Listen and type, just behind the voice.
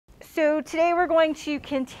So today we're going to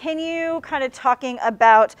continue kind of talking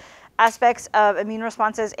about aspects of immune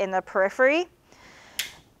responses in the periphery.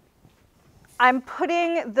 I'm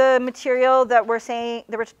putting the material that we're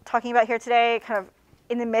talking about here today kind of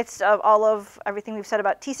in the midst of all of everything we've said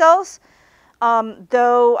about T cells,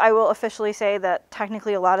 though I will officially say that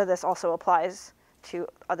technically a lot of this also applies to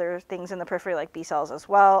other things in the periphery like B cells as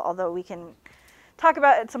well, although we can talk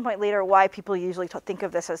about at some point later why people usually think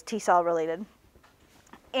of this as T cell related.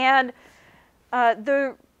 And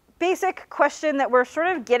the basic question that we're sort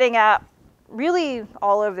of getting at really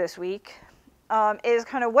all of this week is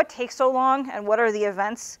kind of what takes so long and what are the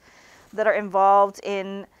events that are involved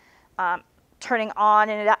in turning on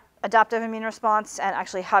an adaptive immune response and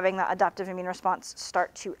actually having that adaptive immune response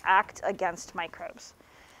start to act against microbes.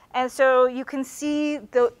 And so you can see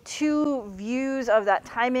the two views of that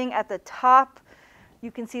timing at the top. You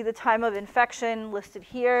can see the time of infection listed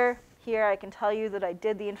here. Here I can tell you that I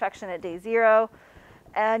did the infection at day 0.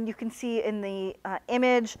 And you can see in the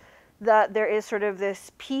image that there is sort of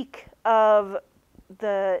this peak of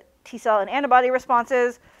the T cell and antibody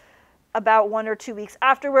responses about 1 or 2 weeks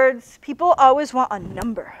afterwards. People always want a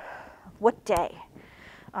number. What day?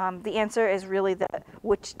 The answer is really that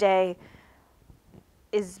which day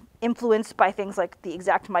is influenced by things like the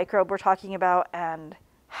exact microbe we're talking about and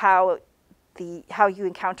how you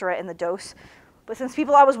encounter it in the dose. But since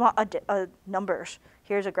people always want numbers,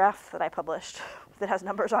 here's a graph that I published that has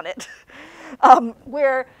numbers on it,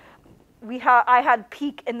 where I had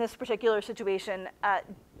peak in this particular situation at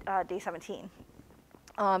day 17.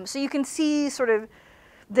 So you can see sort of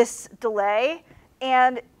this delay,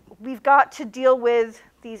 and we've got to deal with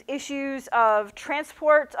these issues of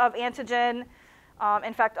transport of antigen,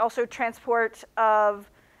 in fact, also transport of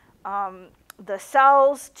the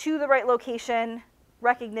cells to the right location,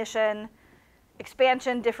 recognition,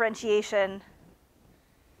 expansion, differentiation,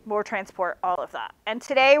 more transport, all of that. And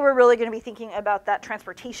today we're really going to be thinking about that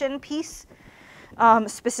transportation piece,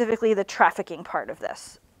 specifically the trafficking part of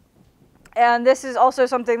this. And this is also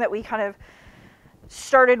something that we kind of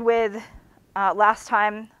started with last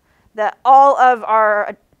time, that all of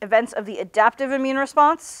our events of the adaptive immune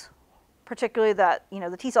response, particularly that,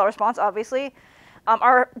 the T cell response, obviously,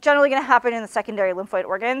 are generally going to happen in the secondary lymphoid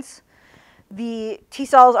organs. The T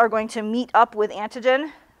cells are going to meet up with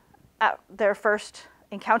antigen at their first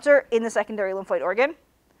encounter in the secondary lymphoid organ.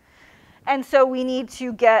 And so we need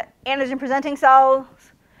to get antigen-presenting cells,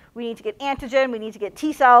 we need to get antigen, we need to get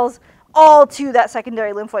T cells, all to that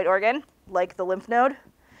secondary lymphoid organ, like the lymph node,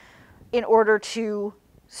 in order to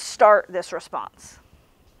start this response.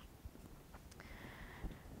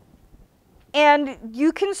 And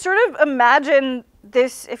you can sort of imagine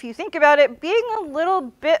this, if you think about it, being a little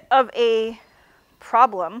bit of a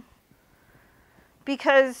problem,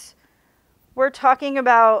 because we're talking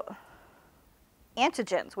about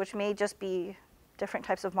antigens, which may just be different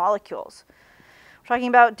types of molecules. We're talking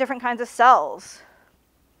about different kinds of cells.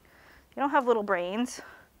 They don't have little brains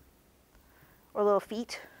or little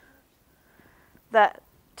feet that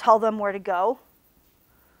tell them where to go.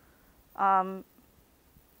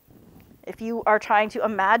 If you are trying to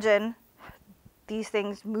imagine these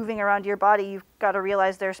things moving around your body, you've got to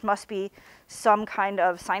realize there must be some kind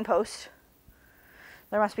of signpost.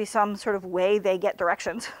 There must be some sort of way they get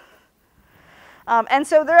directions. And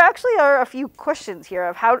so there actually are a few questions here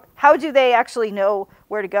of how do they actually know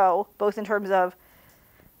where to go, both in terms of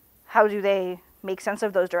how do they make sense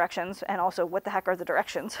of those directions, and also what the heck are the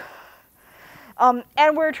directions.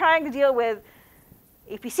 And we're trying to deal with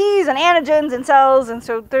APCs and antigens and cells, and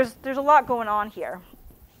so there's a lot going on here.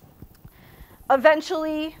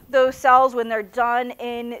 Eventually, those cells, when they're done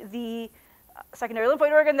in the secondary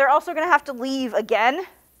lymphoid organ, they're also going to have to leave again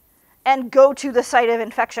and go to the site of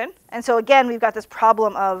infection. And so again, we've got this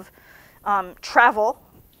problem of travel.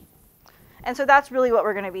 And so that's really what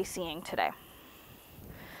we're going to be seeing today.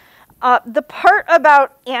 The part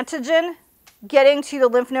about antigen getting to the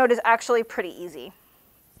lymph node is actually pretty easy.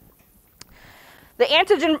 The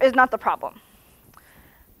antigen is not the problem.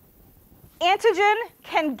 Antigen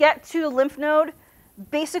can get to the lymph node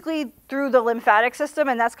basically through the lymphatic system,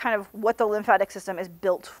 and that's kind of what the lymphatic system is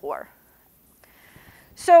built for.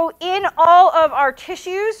 So in all of our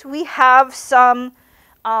tissues, we have some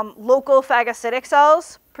local phagocytic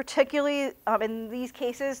cells, particularly in these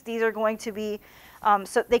cases. These are going to be,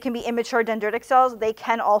 so they can be immature dendritic cells. They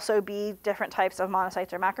can also be different types of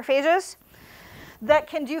monocytes or macrophages that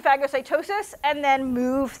can do phagocytosis and then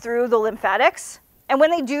move through the lymphatics. And when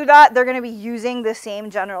they do that, they're going to be using the same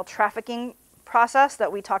general trafficking process that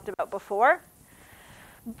we talked about before.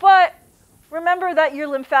 But remember that your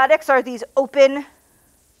lymphatics are these open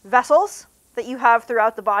vessels. that you have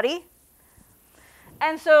throughout the body.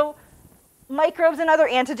 And so microbes and other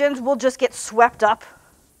antigens will just get swept up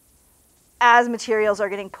as materials are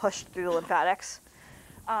getting pushed through the lymphatics.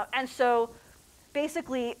 And so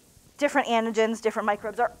basically different antigens, different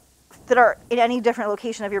microbes that are in any different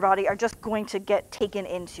location of your body are just going to get taken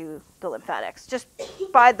into the lymphatics. Just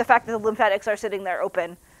by the fact that the lymphatics are sitting there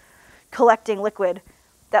open, collecting liquid,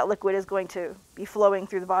 that liquid is going to be flowing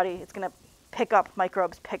through the body. It's going to pick up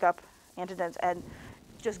microbes, pick up antigens, and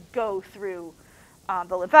just go through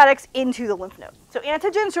the lymphatics into the lymph node. So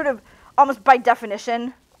antigen sort of almost by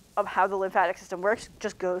definition of how the lymphatic system works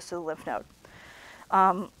just goes to the lymph node,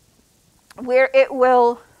 where it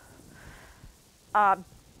will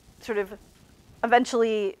sort of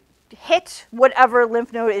eventually hit whatever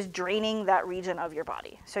lymph node is draining that region of your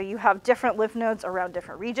body. So you have different lymph nodes around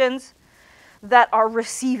different regions that are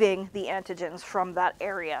receiving the antigens from that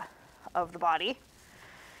area of the body.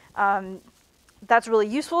 That's really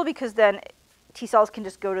useful because then T cells can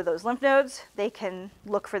just go to those lymph nodes. They can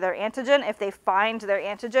look for their antigen. If they find their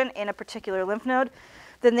antigen in a particular lymph node,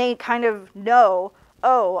 then they kind of know,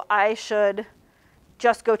 oh, I should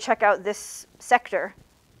just go check out this sector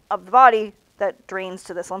of the body that drains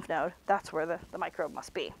to this lymph node. That's where the microbe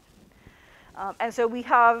must be. And so we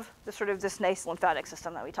have this nice lymphatic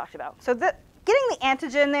system that we talked about. So getting the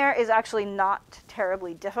antigen there is actually not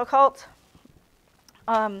terribly difficult.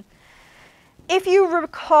 If you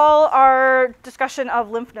recall our discussion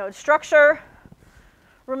of lymph node structure,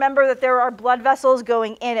 remember that there are blood vessels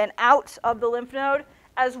going in and out of the lymph node,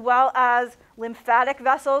 as well as lymphatic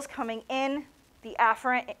vessels coming in, the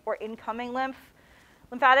afferent or incoming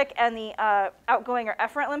lymphatic, and the outgoing or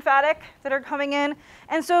efferent lymphatic that are coming in.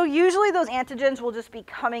 And so usually those antigens will just be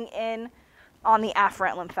coming in on the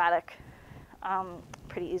afferent lymphatic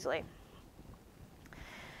pretty easily.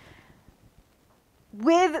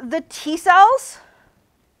 With the T cells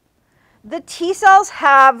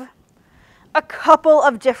have a couple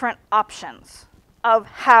of different options of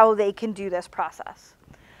how they can do this process.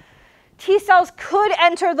 T cells could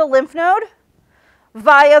enter the lymph node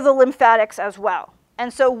via the lymphatics as well.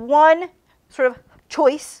 And so one sort of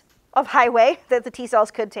choice of highway that the T cells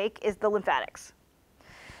could take is the lymphatics.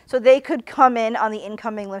 So they could come in on the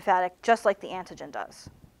incoming lymphatic just like the antigen does.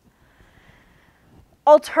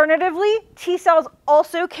 Alternatively, T cells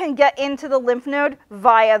also can get into the lymph node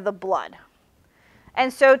via the blood.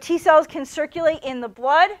 And so T cells can circulate in the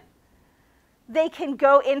blood, they can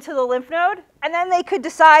go into the lymph node, and then they could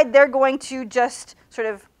decide they're going to just sort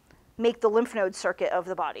of make the lymph node circuit of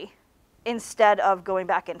the body instead of going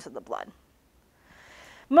back into the blood.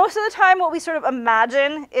 Most of the time, what we sort of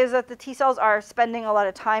imagine is that the T cells are spending a lot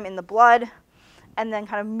of time in the blood and then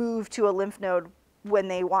kind of move to a lymph node when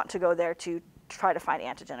they want to go there to try to find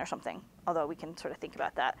antigen or something, although we can sort of think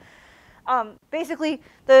about that. Basically,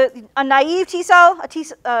 a naive T cell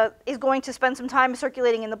is going to spend some time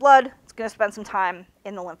circulating in the blood. It's going to spend some time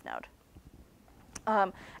in the lymph node.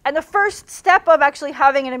 And the first step of actually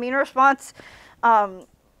having an immune response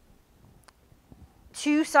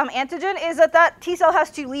to some antigen is that T cell has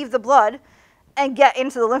to leave the blood and get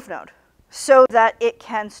into the lymph node so that it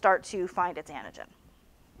can start to find its antigen.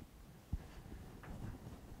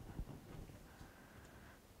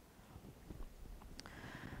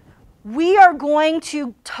 We are going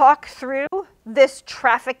to talk through this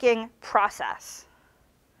trafficking process.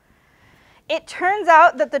 It turns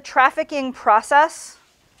out that the trafficking process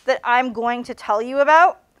that I'm going to tell you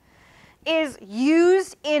about is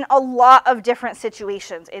used in a lot of different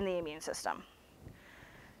situations in the immune system.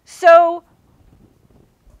 So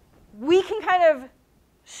we can kind of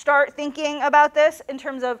start thinking about this in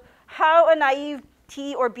terms of how a naive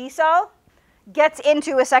T or B cell gets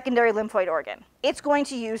into a secondary lymphoid organ. It's going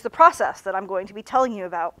to use the process that I'm going to be telling you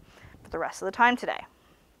about for the rest of the time today.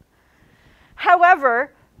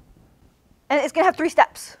 However, and it's going to have 3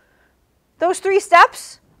 steps. Those 3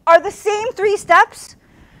 steps are the same 3 steps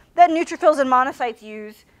that neutrophils and monocytes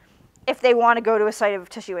use if they want to go to a site of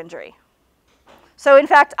tissue injury. So in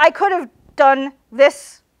fact, I could have done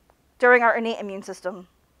this during our innate immune system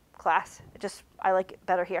class. I like it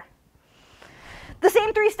better here. The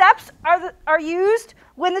same 3 steps are used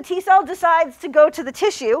when the T cell decides to go to the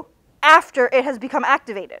tissue after it has become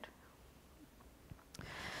activated.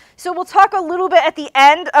 So we'll talk a little bit at the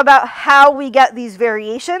end about how we get these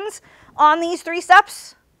variations on these 3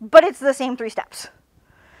 steps, but it's the same 3 steps.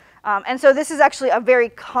 And so this is actually a very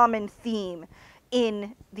common theme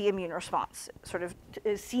in the immune response, sort of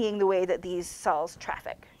seeing the way that these cells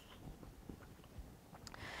traffic.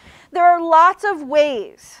 There are lots of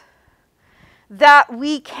ways that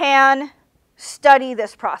we can study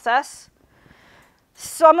this process.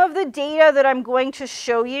 Some of the data that I'm going to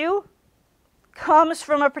show you comes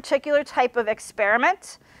from a particular type of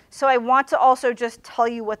experiment. So I want to also just tell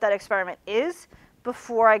you what that experiment is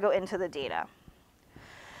before I go into the data.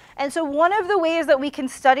 And so one of the ways that we can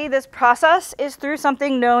study this process is through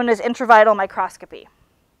something known as intravital microscopy.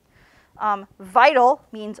 Vital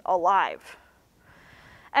means alive.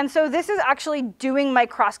 And so this is actually doing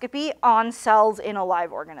microscopy on cells in a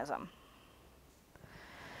live organism.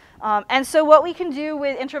 And so what we can do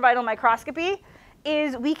with intravital microscopy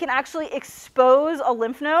is we can actually expose a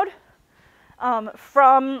lymph node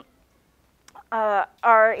from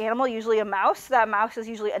our animal, usually a mouse. That mouse is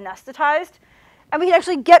usually anesthetized. And we can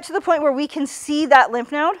actually get to the point where we can see that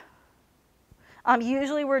lymph node.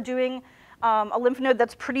 Usually we're doing a lymph node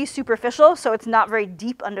that's pretty superficial, so it's not very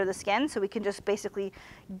deep under the skin. So we can just basically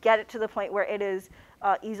get it to the point where it is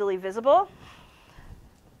easily visible.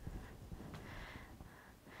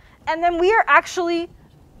 And then we are actually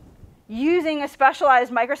using a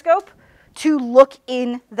specialized microscope to look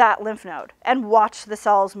in that lymph node and watch the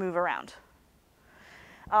cells move around.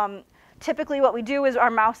 Typically what we do is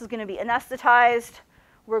our mouse is going to be anesthetized.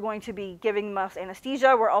 We're going to be giving the mouse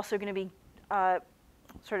anesthesia. We're also going to be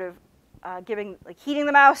heating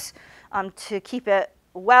the mouse to keep it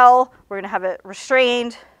well. We're going to have it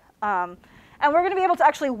restrained. And we're going to be able to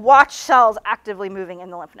actually watch cells actively moving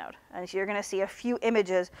in the lymph node. And so you're going to see a few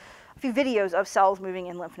images, a few videos of cells moving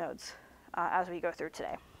in lymph nodes as we go through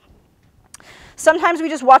today. Sometimes we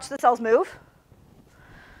just watch the cells move.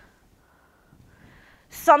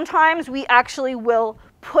 Sometimes we actually will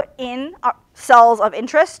put in cells of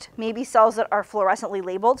interest, maybe cells that are fluorescently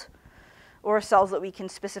labeled, or cells that we can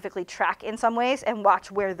specifically track in some ways and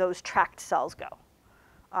watch where those tracked cells go.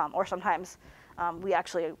 Or sometimes we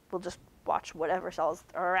actually will just watch whatever cells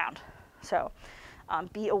are around. So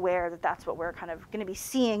be aware that that's what we're kind of going to be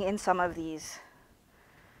seeing in some of these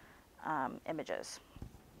images.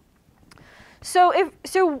 So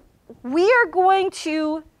we are going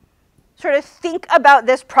to sort of think about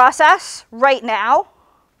this process right now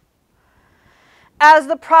as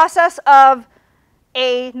the process of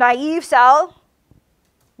a naive cell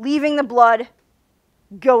leaving the blood,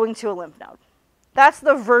 going to a lymph node. That's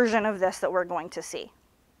the version of this that we're going to see.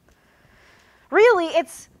 Really,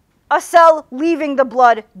 it's a cell leaving the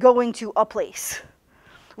blood, going to a place.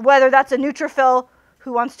 Whether that's a neutrophil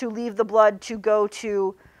who wants to leave the blood to go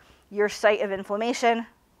to your site of inflammation,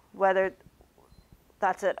 whether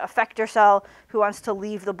that's an effector cell who wants to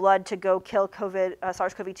leave the blood to go kill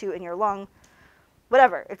SARS-CoV-2 in your lung,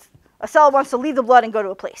 whatever. A cell wants to leave the blood and go to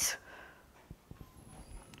a place.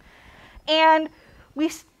 And we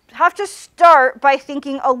have to start by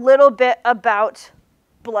thinking a little bit about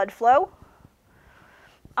blood flow.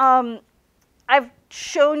 I've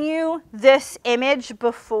shown you this image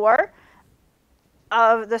before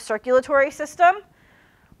of the circulatory system,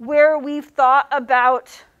 where we've thought about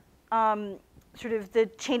sort of the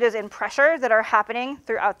changes in pressure that are happening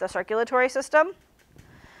throughout the circulatory system.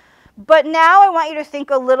 But now I want you to think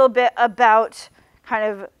a little bit about kind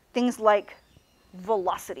of things like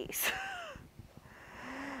velocities.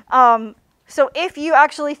 So if you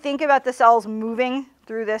actually think about the cells moving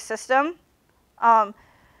through this system,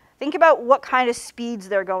 think about what kind of speeds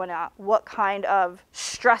they're going at, what kind of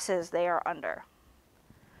stresses they are under.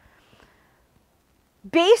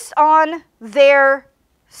 Based on their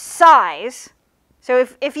size, so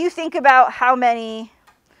if you think about how many,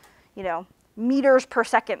 meters per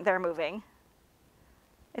second they're moving,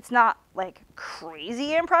 it's not like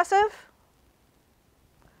crazy impressive.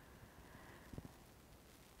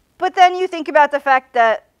 But then you think about the fact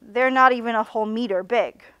that they're not even a whole meter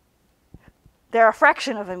big. They're a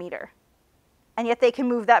fraction of a meter. And yet they can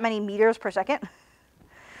move that many meters per second.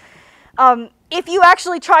 If you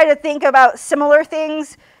actually try to think about similar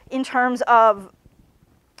things in terms of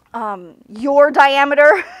your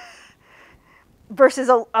diameter versus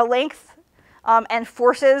a length and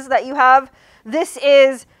forces that you have, this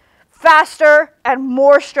is faster and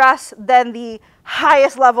more stress than the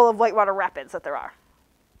highest level of whitewater rapids that there are,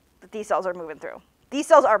 that these cells are moving through. These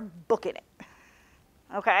cells are booking it,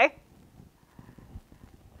 okay?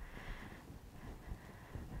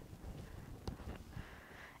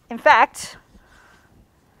 In fact,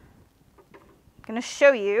 I'm going to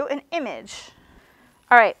show you an image.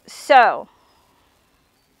 All right, so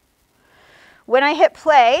when I hit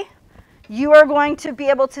play, you are going to be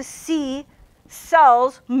able to see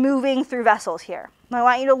cells moving through vessels here. And I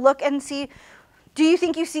want you to look and see, do you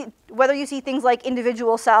think you see, whether you see things like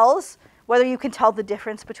individual cells, whether you can tell the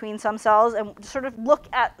difference between some cells, and sort of look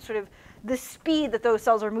at sort of the speed that those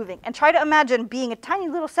cells are moving. And try to imagine being a tiny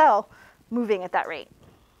little cell moving at that rate.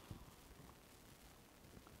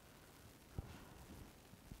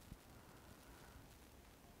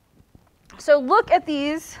 So look at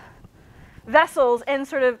these vessels and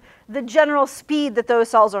sort of the general speed that those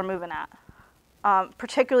cells are moving at,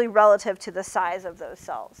 particularly relative to the size of those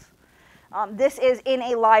cells. This is in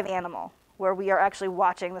a live animal where we are actually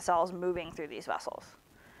watching the cells moving through these vessels.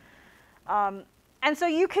 And so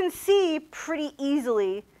you can see pretty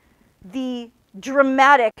easily the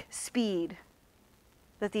dramatic speed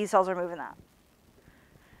that these cells are moving at.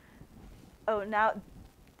 Oh, now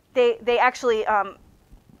they actually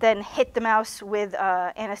then hit the mouse with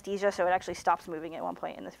anesthesia, so it actually stops moving at one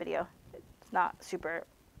point in this video. It's not super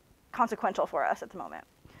consequential for us at the moment.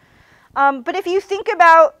 But if you think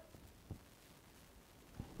about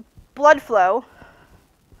blood flow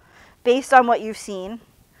based on what you've seen,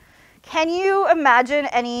 can you imagine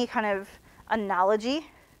any kind of analogy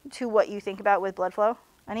to what you think about with blood flow?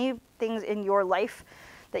 Any things in your life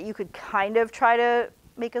that you could kind of try to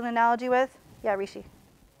make an analogy with? Yeah, Rishi.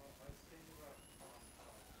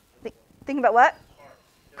 Think about what?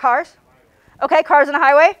 Cars. Okay, cars on a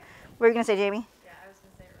highway. What are you going to say, Jamie? Yeah, I was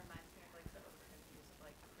going to say it reminds me of like the overhead views of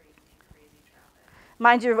like crazy traffic.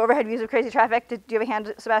 Reminds you of overhead views of crazy traffic. Do you have a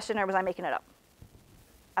hand, Sebastian, or was I making it up?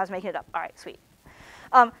 I was making it up. All right, sweet.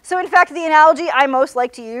 So in fact, the analogy I most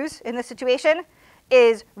like to use in this situation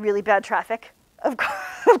is really bad traffic of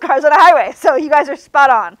cars on a highway. So you guys are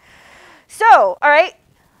spot on. So, all right,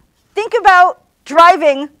 think about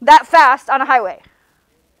driving that fast on a highway.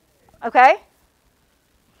 Okay?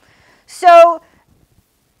 So,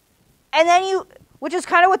 and then which is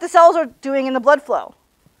kind of what the cells are doing in the blood flow.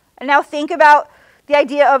 And now think about the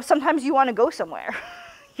idea of sometimes you want to go somewhere.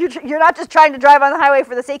 You're not just trying to drive on the highway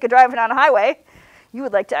for the sake of driving on a highway. You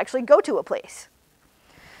would like to actually go to a place.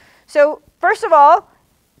 So first of all,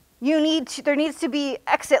 there needs to be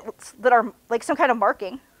exits that are like some kind of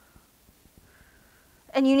marking.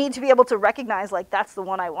 And you need to be able to recognize, like, that's the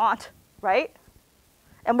one I want, right?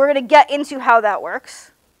 And we're going to get into how that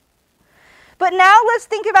works. But now let's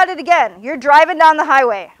think about it again. You're driving down the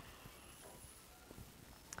highway.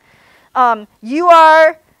 You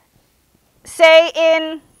are, say,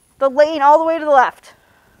 in the lane all the way to the left.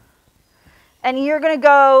 And you're going to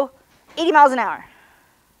go 80 miles an hour.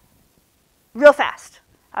 Real fast.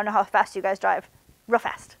 I don't know how fast you guys drive. Real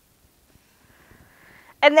fast.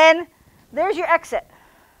 And then there's your exit.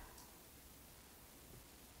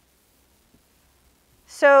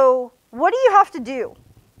 So what do you have to do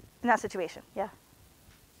in that situation? Yeah.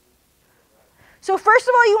 So first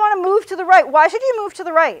of all, you want to move to the right. Why should you move to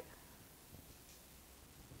the right?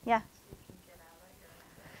 Yeah.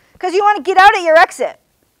 Because you want to get out at your exit,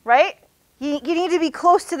 right? You need to be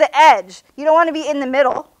close to the edge. You don't want to be in the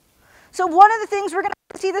middle. So one of the things we're going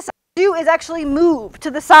to see this do is actually move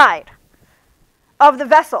to the side of the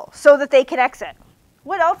vessel so that they can exit.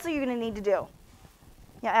 What else are you going to need to do?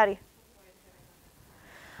 Yeah, Addie.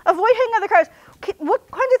 Avoid hitting other cars. What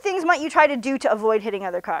kinds of things might you try to do to avoid hitting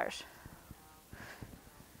other cars?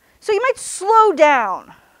 So you might slow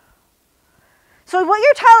down. So what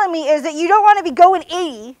you're telling me is that you don't want to be going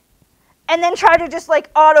 80 and then try to just like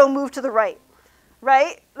auto move to the right,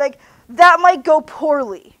 right? Like that might go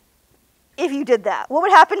poorly if you did that. What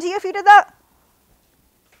would happen to you if you did that?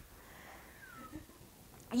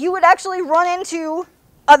 You would actually run into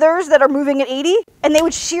others that are moving at 80 and they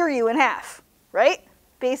would shear you in half, right?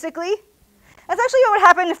 Basically. That's actually what would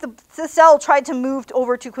happen if the cell tried to move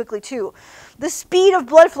over too quickly too. The speed of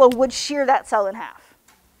blood flow would shear that cell in half.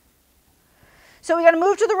 So we got to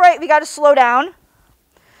move to the right, we got to slow down.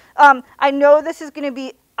 I know this is going to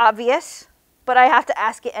be obvious, but I have to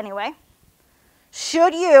ask it anyway.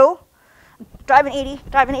 Should you, driving 80,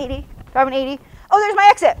 driving 80, driving 80, oh, there's my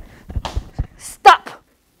exit. Stop,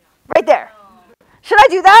 right there. Should I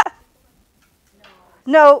do that?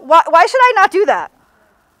 No, why should I not do that?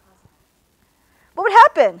 What would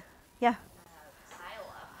happen? Yeah.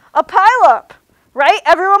 A pile up, right?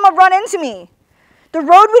 Everyone would run into me. The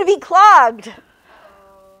road would be clogged,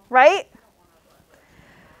 right?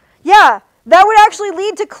 Yeah, that would actually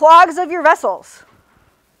lead to clogs of your vessels.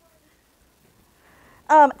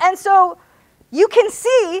 And so you can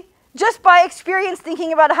see, just by experience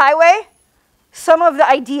thinking about a highway, some of the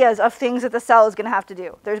ideas of things that the cell is going to have to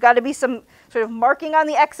do. There's got to be some sort of marking on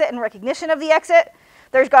the exit and recognition of the exit.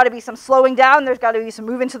 There's got to be some slowing down. There's got to be some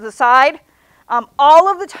moving to the side. All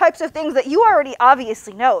of the types of things that you already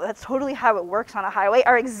obviously know, that's totally how it works on a highway,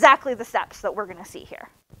 are exactly the steps that we're going to see here.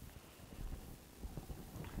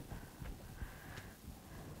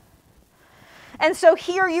 And so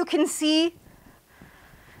here you can see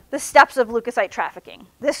the steps of leukocyte trafficking.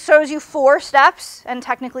 This shows you 4 steps, and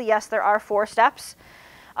technically, yes, there are 4 steps.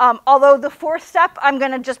 Although the 4th step, I'm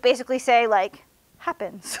going to just basically say, like,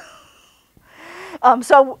 happens.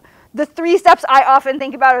 So The 3 steps I often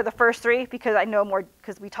think about are the first 3 because I know more,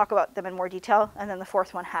 because we talk about them in more detail, and then the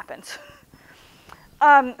 4th one happens.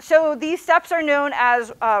 So these steps are known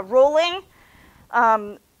as rolling,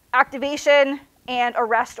 activation, and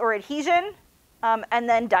arrest or adhesion, and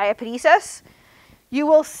then diapedesis. You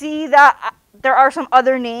will see that there are some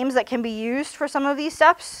other names that can be used for some of these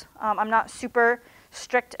steps. I'm not super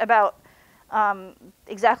strict about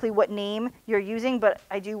exactly what name you're using, but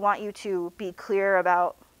I do want you to be clear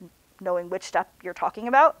about knowing which step you're talking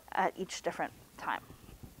about at each different time.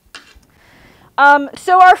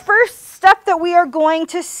 So our first step that we are going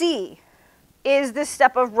to see is this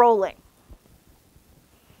step of rolling.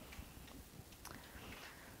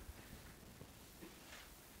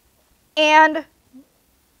 And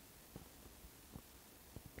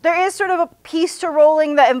there is sort of a piece to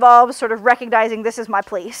rolling that involves sort of recognizing this is my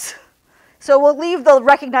place. So we'll leave the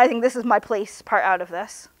recognizing this is my place part out of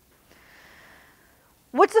this.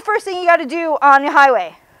 What's the first thing you got to do on the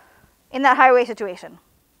highway, in that highway situation?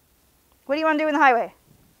 What do you want to do in the highway?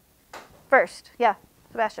 First, yeah,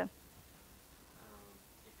 Sebastian.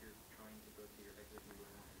 If you're trying to go to your exit,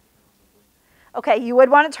 you would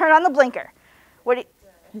want to turn on the blinker. Okay, you would want to turn on the blinker.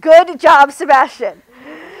 Good job, Sebastian.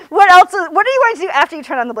 What else? What are you going to do after you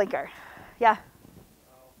turn on the blinker? Yeah.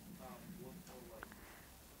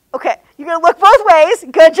 Okay, you're going to look both ways.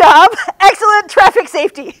 Good job. Excellent traffic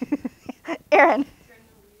safety. Aaron.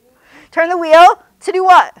 Turn the wheel to do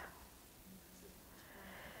what?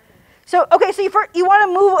 So, okay, so you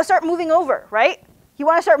want to start moving over, right? You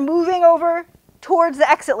want to start moving over towards the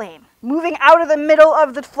exit lane, moving out of the middle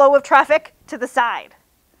of the flow of traffic to the side.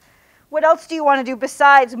 What else do you want to do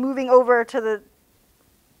besides moving over to the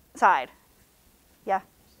side? Yeah?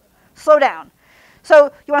 Slow down.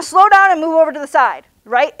 So you want to slow down and move over to the side,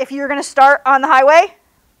 right? If you're going to start on the highway.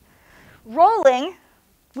 Rolling,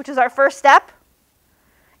 which is our first step,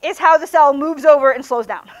 is how the cell moves over and slows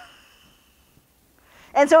down.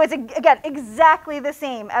 And so it's, again, exactly the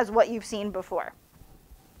same as what you've seen before.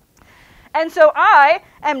 And so I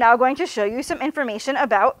am now going to show you some information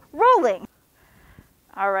about rolling.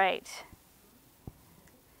 All right.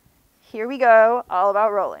 Here we go, all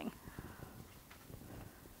about rolling.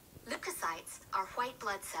 Leukocytes are white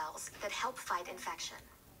blood cells that help fight infection.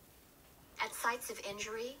 At sites of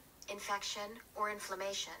injury, infection, or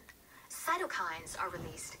inflammation, cytokines are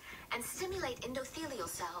released and stimulate endothelial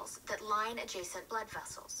cells that line adjacent blood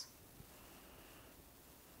vessels.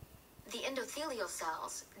 The endothelial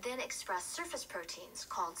cells then express surface proteins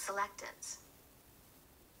called selectins.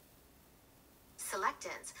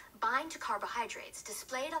 Selectins bind to carbohydrates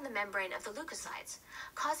displayed on the membrane of the leukocytes,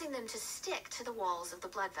 causing them to stick to the walls of the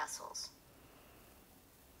blood vessels.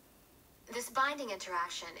 This binding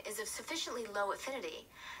interaction is of sufficiently low affinity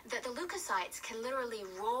that the leukocytes can literally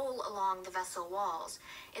roll along the vessel walls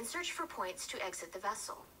in search for points to exit the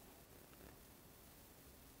vessel.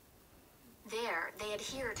 There, they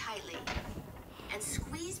adhere tightly and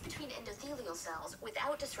squeeze between endothelial cells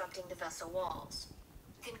without disrupting the vessel walls,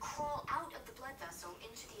 then crawl out of the blood vessel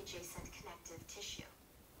into the adjacent connective tissue.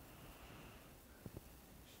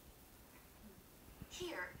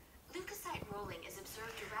 Here, leukocyte rolling is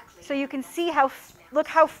observed directly. So you can see look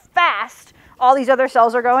how fast all these other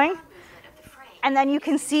cells are going. And then you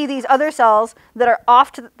can see these other cells that are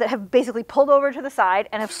that have basically pulled over to the side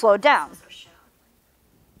and have slowed down.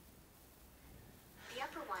 The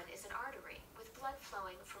upper one is an artery with blood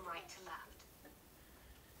flowing from right to left.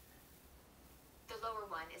 The lower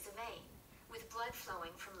one is a vein with blood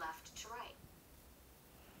flowing from left to right.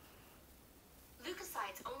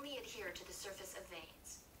 Leukocytes only adhere to the surface of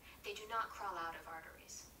veins. They do not crawl out of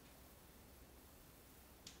arteries.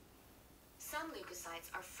 Some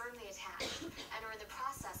leukocytes are firmly attached and are in the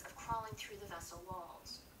process of crawling through the vessel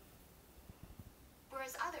walls,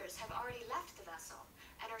 whereas others have already left the vessel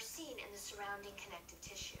and are seen in the surrounding connective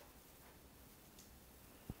tissue.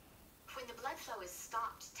 When the blood flow is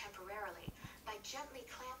stopped temporarily by gently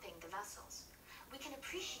clamping the vessels, we can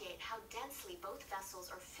appreciate how densely both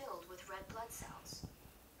vessels are filled with red blood cells.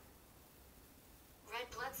 Red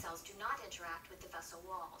blood cells do not interact with the vessel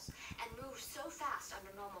walls and move so fast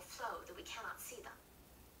under normal flow that we cannot see them.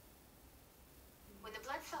 When the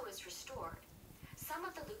blood flow is restored, some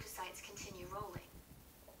of the leukocytes continue rolling,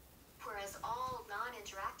 whereas all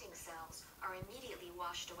non-interacting cells are immediately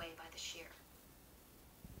washed away by the shear.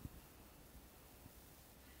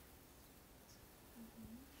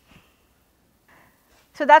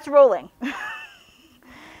 So that's rolling.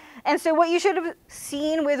 And so what you should have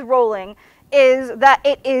seen with rolling is that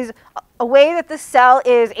it is a way that the cell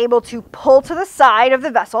is able to pull to the side of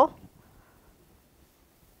the vessel,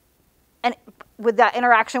 and with that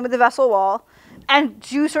interaction with the vessel wall, and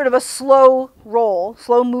do sort of a slow roll,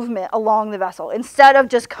 slow movement along the vessel instead of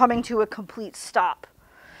just coming to a complete stop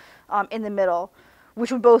in the middle,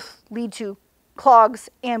 which would both lead to clogs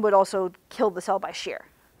and would also kill the cell by shear.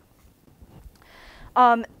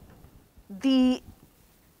 The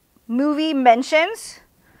movie mentions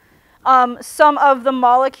some of the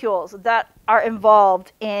molecules that are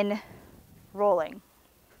involved in rolling.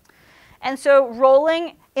 And so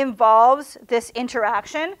rolling involves this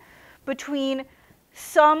interaction between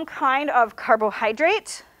some kind of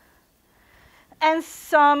carbohydrate and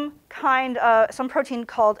some protein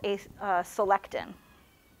called a selectin.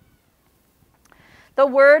 The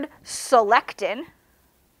word selectin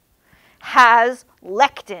has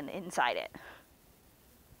lectin inside it.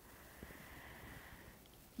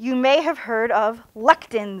 You may have heard of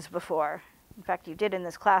lectins before. In fact, you did in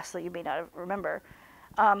this class, so you may not remember.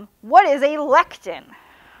 What is a lectin?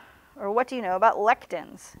 Or what do you know about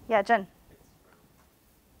lectins? Yeah, Jen?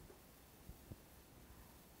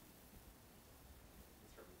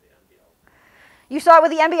 You saw it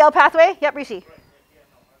with the MBL pathway? Yep, Rishi.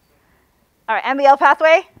 All right, MBL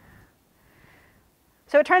pathway.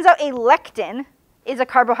 So it turns out a lectin is a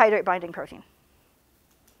carbohydrate binding protein.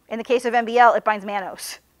 In the case of MBL, it binds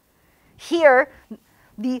mannose. Here,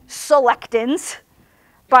 the selectins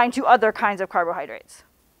bind to other kinds of carbohydrates.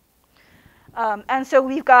 And so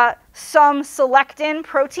we've got some selectin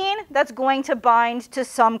protein that's going to bind to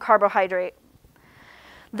some carbohydrate.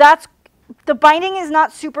 The binding is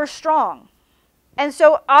not super strong. And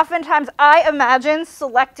so oftentimes I imagine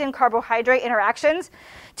selectin carbohydrate interactions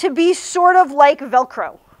to be sort of like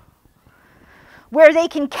Velcro, where they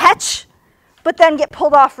can catch but then get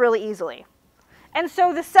pulled off really easily. And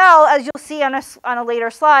so the cell, as you'll see on a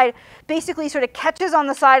later slide, basically sort of catches on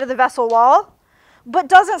the side of the vessel wall, but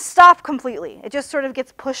doesn't stop completely. It just sort of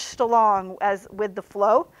gets pushed along with the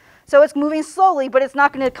flow. So it's moving slowly, but it's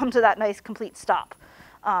not going to come to that nice complete stop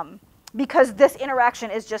because this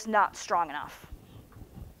interaction is just not strong enough.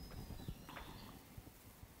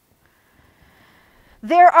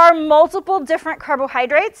 There are multiple different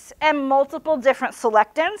carbohydrates and multiple different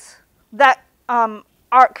selectins that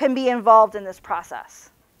can be involved in this process.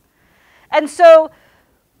 And so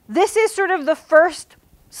this is sort of the first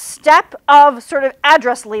step of sort of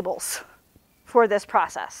address labels for this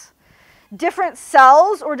process. Different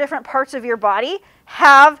cells or different parts of your body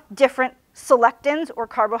have different selectins or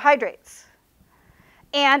carbohydrates.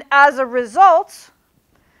 And as a result,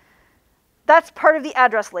 that's part of the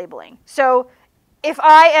address labeling. So if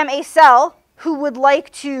I am a cell who would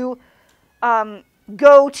like to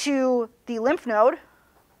go to the lymph node,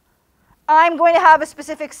 I'm going to have a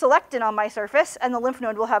specific selectin on my surface, and the lymph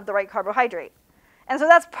node will have the right carbohydrate. And so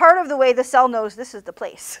that's part of the way the cell knows this is the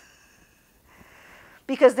place,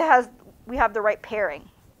 because we have the right pairing.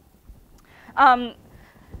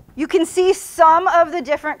 You can see some of the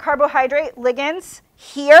different carbohydrate ligands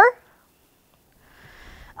here.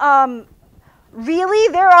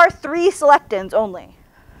 Really, there are 3 selectins only.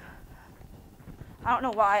 I don't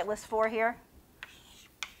know why it lists 4 here.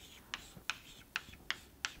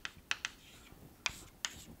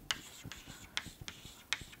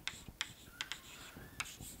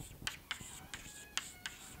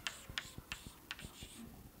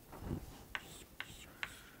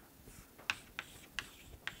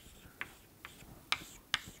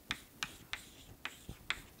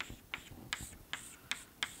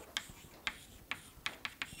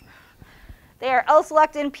 They are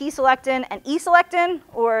L-selectin, P-selectin, and E-selectin,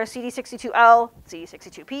 or CD62L,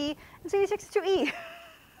 CD62P, and CD62E.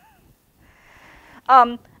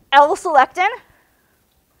 L-selectin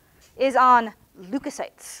is on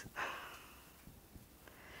leukocytes.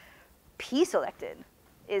 P-selectin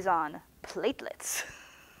is on platelets.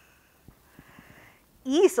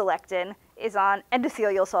 E-selectin is on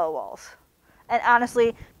endothelial cell walls. And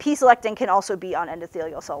honestly, P-selectin can also be on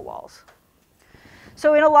endothelial cell walls.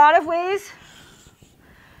 So in a lot of ways,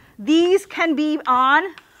 these can be on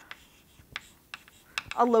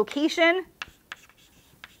a location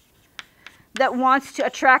that wants to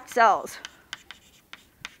attract cells.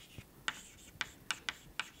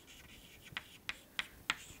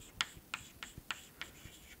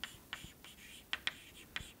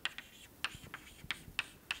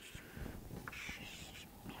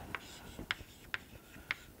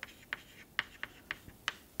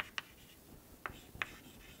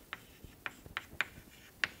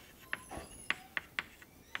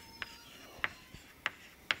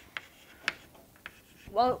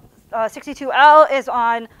 Well, 62L is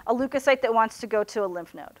on a leukocyte that wants to go to a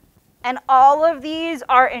lymph node. And all of these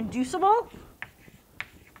are inducible,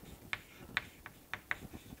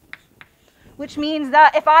 which means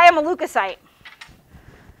that if I am a leukocyte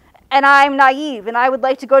and I'm naive, and I would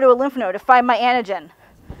like to go to a lymph node to find my antigen,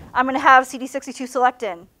 I'm going to have CD62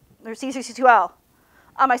 selectin, or CD62L,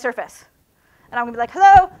 on my surface. And I'm going to be like,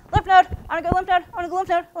 hello, lymph node, I want to go lymph node, I want to go lymph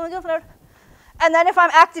node, I want to go lymph node. And then if I'm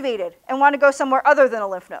activated and want to go somewhere other than a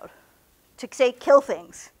lymph node, to say kill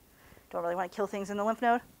things, don't really want to kill things in the lymph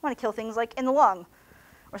node, I want to kill things like in the lung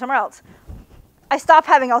or somewhere else, I stop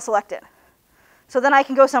having L-selectin. So then I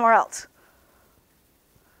can go somewhere else.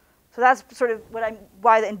 So that's sort of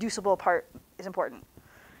why the inducible part is important.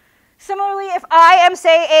 Similarly, if I am,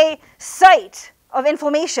 say, a site of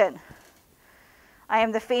inflammation, I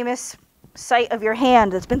am the famous site of your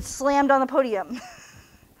hand that's been slammed on the podium.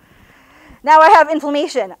 Now I have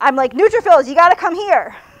inflammation. I'm like, neutrophils, you got to come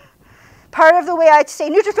here. Part of the way I say,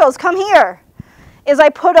 neutrophils, come here, is I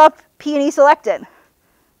put up P and E selectin.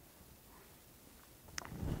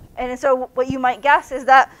 And so what you might guess is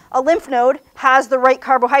that a lymph node has the right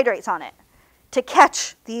carbohydrates on it to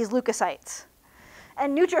catch these leukocytes.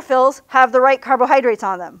 And neutrophils have the right carbohydrates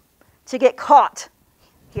on them to get caught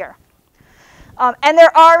here. And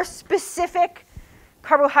there are specific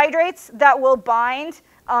carbohydrates that will bind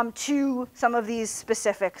to some of these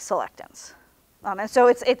specific selectins. And so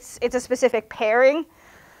it's a specific pairing.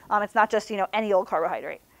 It's not just any old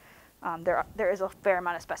carbohydrate. There is a fair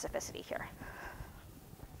amount of specificity here.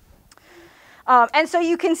 And so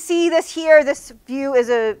you can see this here. This view is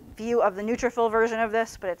a view of the neutrophil version of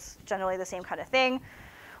this, but it's generally the same kind of thing.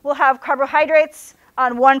 We'll have carbohydrates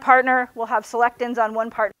on one partner. We'll have selectins on one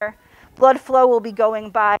partner. Blood flow will be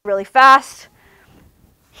going by really fast.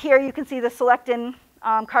 Here you can see the selectin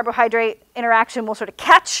carbohydrate interaction will sort of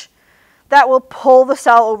catch. That will pull the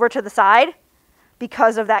cell over to the side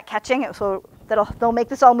because of that catching. So they'll make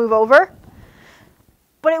the cell move over.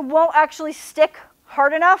 But it won't actually stick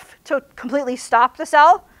hard enough to completely stop the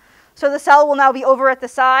cell. So the cell will now be over at the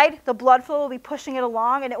side. The blood flow will be pushing it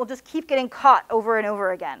along, and it will just keep getting caught over and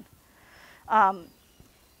over again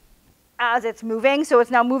as it's moving. So it's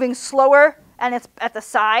now moving slower, and it's at the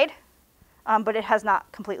side, but it has not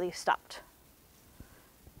completely stopped.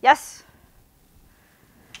 Yes?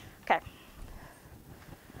 Okay.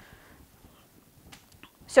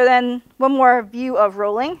 So then one more view of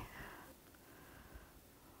rolling.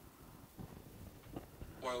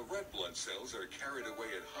 While red blood cells are carried away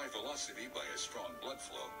at high velocity by a strong blood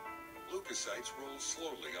flow, leukocytes roll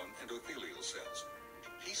slowly on endothelial cells.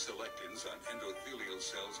 P-selectins on endothelial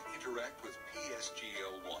cells interact with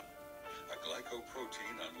PSGL1, a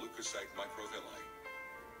glycoprotein on leukocyte microvilli.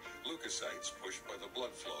 Leukocytes, pushed by the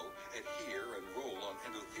blood flow, adhere and roll on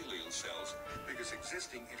endothelial cells because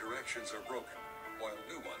existing interactions are broken, while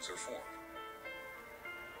new ones are formed.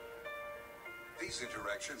 These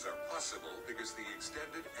interactions are possible because the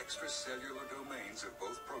extended extracellular domains of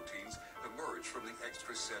both proteins emerge from the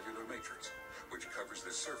extracellular matrix, which covers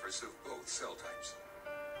the surface of both cell types.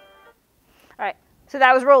 All right, so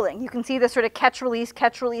that was rolling. You can see this sort of catch, release,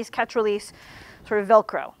 catch, release, catch, release, sort of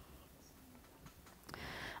Velcro.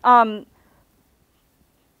 So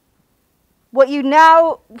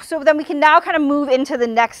then we can now kind of move into the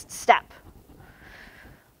next step.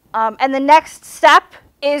 And the next step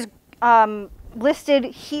is listed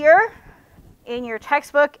here in your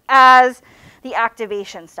textbook as the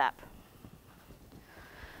activation step.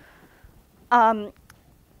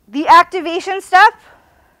 The activation step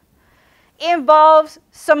involves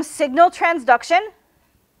some signal transduction.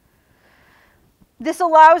 This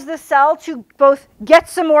allows the cell to both get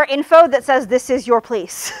some more info that says this is your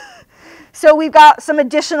place. So we've got some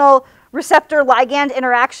additional receptor ligand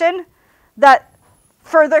interaction that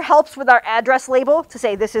further helps with our address label to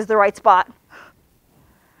say this is the right spot.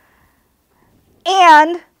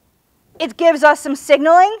 And it gives us some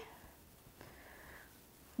signaling,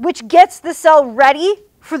 which gets the cell ready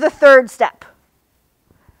for the third step.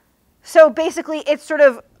 So basically, it's sort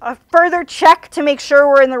of a further check to make sure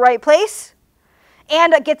we're in the right place,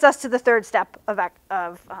 and it gets us to the third step of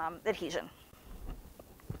adhesion.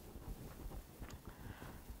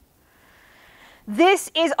 This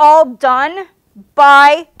is all done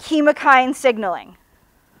by chemokine signaling.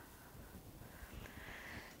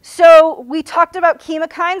 So we talked about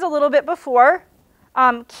chemokines a little bit before.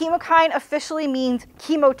 Chemokine officially means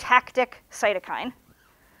chemotactic cytokine.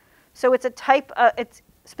 So it's a type, it's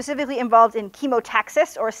specifically involved in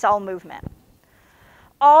chemotaxis or cell movement.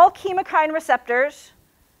 All chemokine receptors,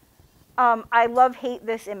 I hate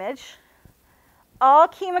this image. All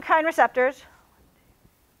chemokine receptors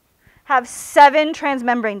have 7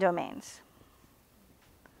 transmembrane domains.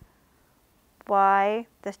 Why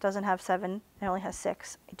this doesn't have 7, it only has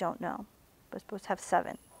 6, I don't know. But it's supposed to have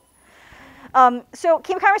 7. So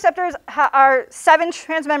chemokine receptors are 7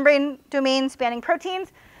 transmembrane domains spanning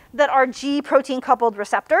proteins. that are G protein coupled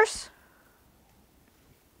receptors.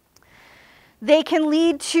 They can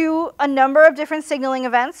lead to a number of different signaling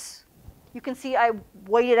events. You can see I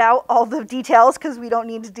whited out all the details because we don't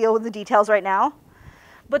need to deal with the details right now.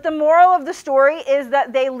 But the moral of the story is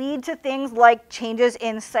that they lead to things like changes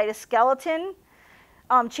in cytoskeleton,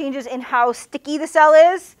 changes in how sticky the cell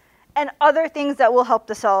is, and other things that will help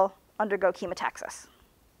the cell undergo chemotaxis.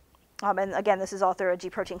 And again, this is all through a G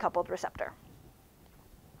protein coupled receptor.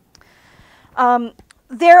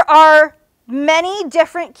 There are many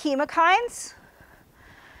different chemokines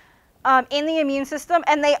in the immune system,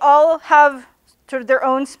 and they all have sort of their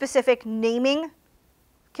own specific naming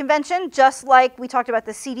convention, just like we talked about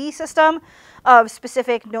the CD system of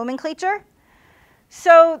specific nomenclature.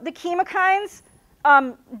 So the chemokines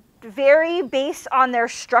vary based on their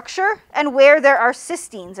structure and where there are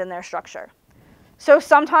cysteines in their structure. So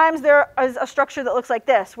sometimes there is a structure that looks like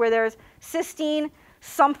this, where there's cysteine,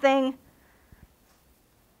 something,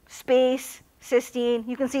 space, cysteine.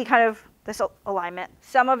 You can see kind of this alignment.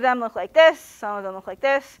 Some of them look like this, some of them look like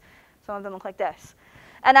this, some of them look like this.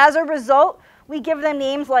 And as a result, we give them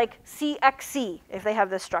names like CXC if they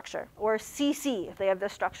have this structure, or CC if they have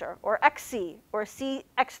this structure, or XC, or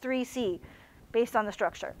CX3C based on the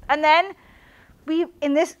structure. And then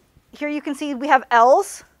here you can see we have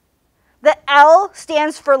L's. The L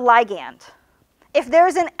stands for ligand. If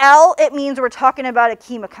there's an L, it means we're talking about a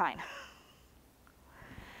chemokine.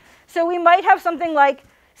 So we might have something like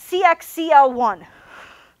CXCL1.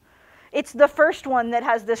 It's the first one that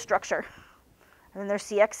has this structure. And then there's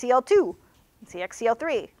CXCL2, and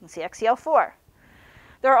CXCL3, and CXCL4.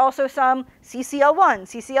 There are also some CCL1,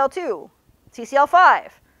 CCL2,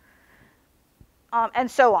 CCL5,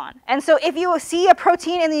 and so on. And so if you see a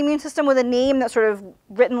protein in the immune system with a name that's sort of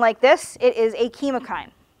written like this, it is a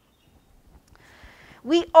chemokine.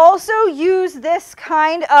 We also use this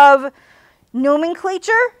kind of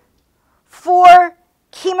nomenclature for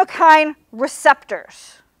chemokine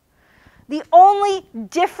receptors. The only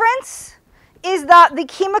difference is that the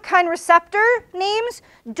chemokine receptor names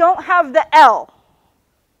don't have the L.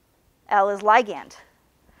 L is ligand.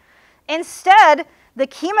 Instead, the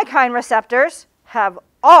chemokine receptors have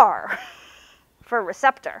R for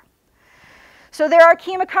receptor. So there are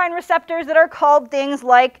chemokine receptors that are called things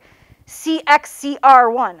like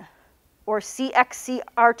CXCR1 or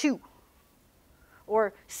CXCR2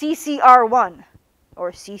 or CCR1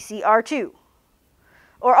 or CCR2,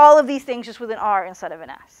 or all of these things just with an R instead of an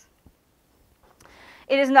S.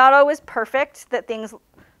 It is not always perfect that things,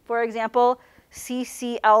 for example,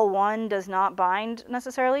 CCL1 does not bind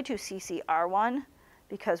necessarily to CCR1,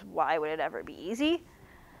 because why would it ever be easy?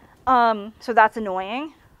 So that's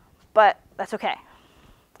annoying, but that's okay.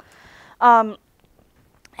 And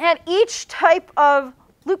each type of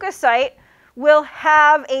leukocyte will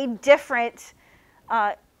have a different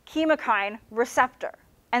chemokine receptor.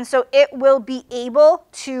 And so it will be able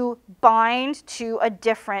to bind to a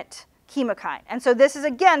different chemokine. And so this is,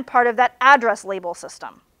 again, part of that address label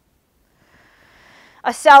system.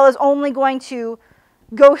 A cell is only going to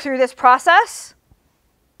go through this process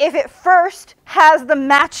if it first has the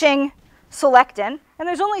matching selectin. And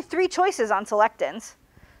there's only 3 choices on selectins.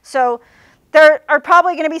 So there are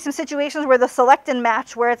probably going to be some situations where the selectin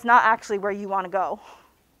match where it's not actually where you want to go,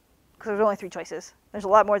 because there's only 3 choices. There's a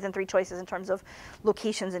lot more than 3 choices in terms of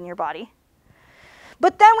locations in your body.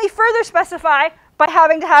 But then we further specify by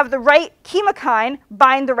having to have the right chemokine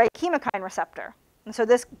bind the right chemokine receptor. And so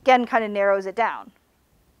this, again, kind of narrows it down.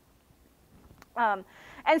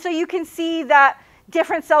 And so you can see that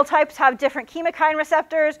different cell types have different chemokine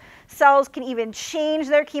receptors. Cells can even change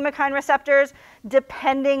their chemokine receptors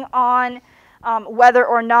depending on whether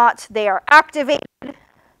or not they are activated.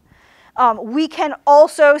 We can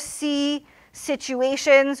also see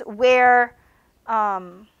situations where,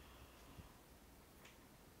 in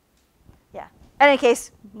any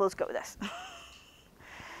case, let's go with this.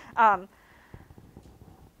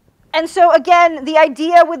 And so again, the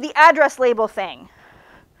idea with the address label thing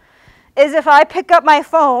is if I pick up my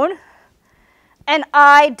phone and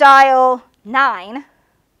I dial 9,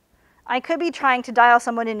 I could be trying to dial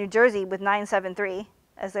someone in New Jersey with 973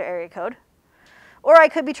 as their area code. Or I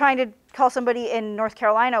could be trying to call somebody in North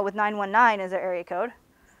Carolina with 919 as their area code.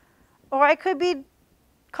 Or I could be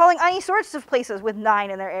calling any sorts of places with 9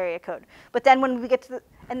 in their area code. But then when we get to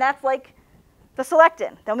and that's like the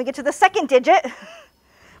selectin. Then we get to the second digit,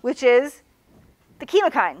 which is the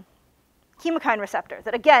chemokine receptor,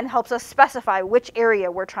 that again helps us specify which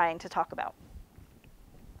area we're trying to talk about.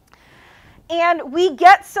 And we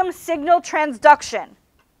get some signal transduction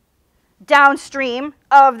downstream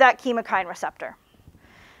of that chemokine receptor.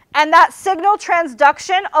 And that signal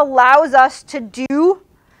transduction allows us to do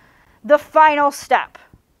the final step.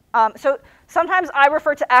 So sometimes I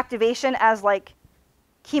refer to activation as like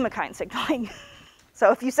chemokine signaling.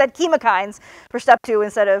 So if you said chemokines for step 2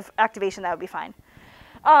 instead of activation, that would be fine.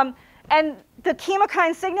 And the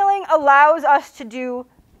chemokine signaling allows us to do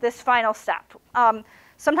this final step.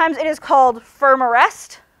 Sometimes it is called firm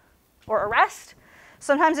arrest or arrest.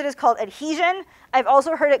 Sometimes it is called adhesion. I've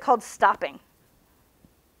also heard it called stopping.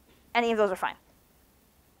 Any of those are fine.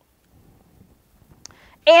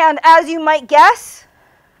 And as you might guess,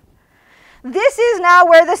 this is now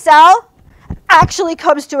where the cell actually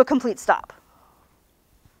comes to a complete stop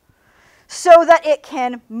so that it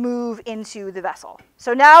can move into the vessel.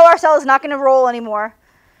 So now our cell is not going to roll anymore.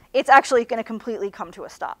 It's actually going to completely come to a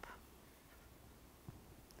stop.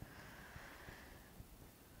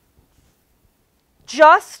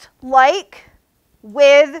 Just like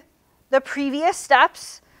with the previous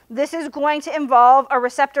steps, this is going to involve a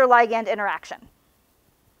receptor-ligand interaction.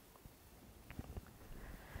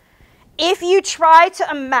 If you try to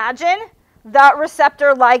imagine that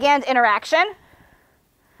receptor-ligand interaction,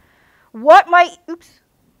 what might,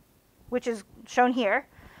 which is shown here,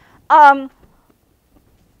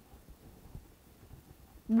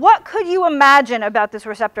 what could you imagine about this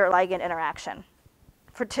receptor-ligand interaction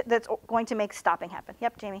that's going to make stopping happen?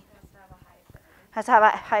 Yep, Jamie. Has to have a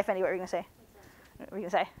high affinity. What were you going to say? What were you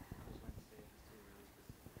going to say?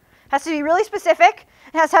 Has to be really specific.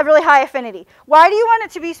 It has to have really high affinity. Why do you want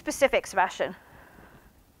it to be specific, Sebastian?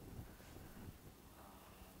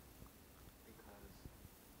 Because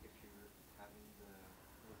if you're having the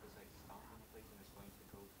leukocyte stop in place and it's going to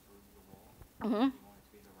go through the wall, you want it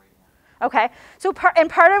to be the right one. Okay. So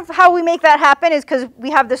part of how we make that happen is because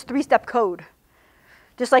we have this 3-step code,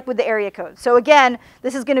 just like with the area code. So again,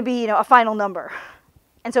 this is going to be a final number.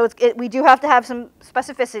 And so we do have to have some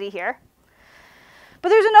specificity here. But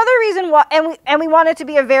there's another reason why, and we want it to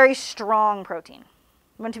be a very strong protein.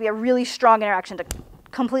 We want it to be a really strong interaction to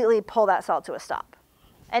completely pull that cell to a stop.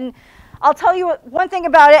 And I'll tell you one thing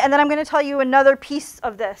about it, and then I'm going to tell you another piece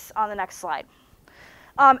of this on the next slide.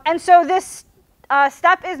 And so this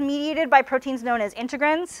step is mediated by proteins known as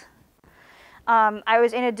integrins. I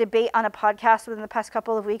was in a debate on a podcast within the past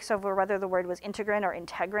couple of weeks over whether the word was integrin or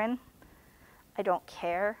integrin. I don't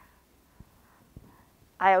care.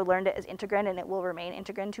 I learned it as integrin, and it will remain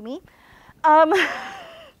integrin to me.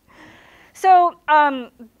 So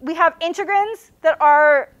we have integrins that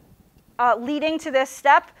are leading to this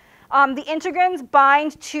step. The integrins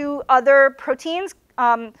bind to other proteins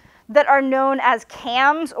that are known as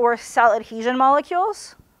CAMs, or cell adhesion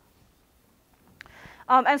molecules.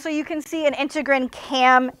 And so you can see an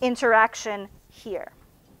integrin-CAM interaction here.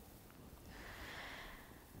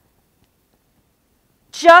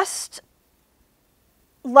 Just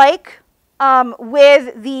like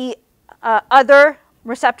with the other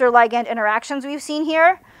receptor-ligand interactions we've seen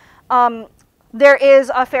here, there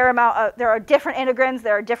is a fair amount of, there are different integrins,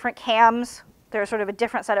 there are different CAMs, there's sort of a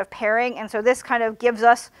different set of pairing, and so this kind of gives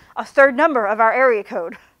us a third number of our area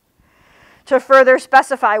code to further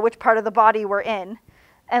specify which part of the body we're in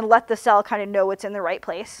and let the cell kind of know it's in the right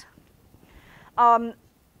place.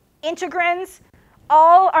 Integrins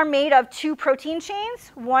all are made of 2 protein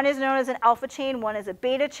chains. One is known as an alpha chain, one is a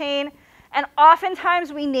beta chain. And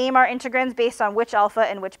oftentimes we name our integrins based on which alpha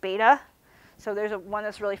and which beta. So there's one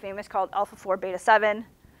that's really famous called alpha 4 beta 7.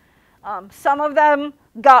 Some of them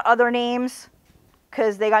got other names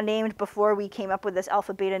because they got named before we came up with this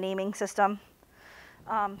alpha beta naming system.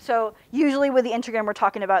 So usually with the integrin, we're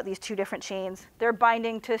talking about these 2 different chains. They're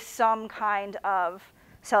binding to some kind of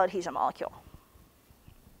cell adhesion molecule.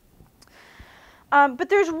 But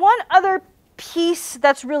there's one other piece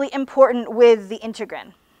that's really important with the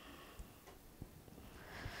integrin.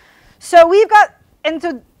 So we've got, and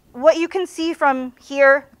so what you can see from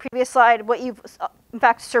here, the previous slide, what you've in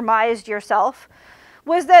fact surmised yourself,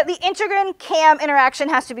 was that the integrin-CAM interaction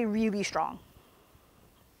has to be really strong,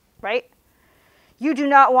 right? You do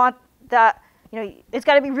not want that, it's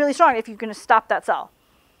got to be really strong if you're going to stop that cell.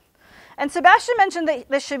 And Sebastian mentioned that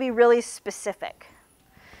this should be really specific.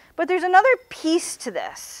 But there's another piece to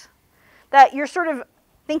this that you're sort of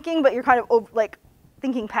thinking, but you're kind of like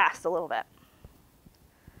thinking past a little bit.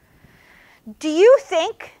 Do you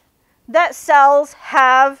think that cells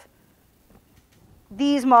have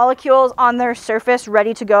these molecules on their surface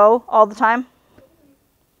ready to go all the time?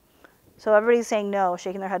 So everybody's saying no,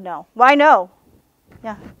 shaking their head no. Why no?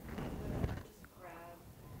 Yeah. Just grab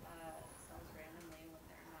cells randomly when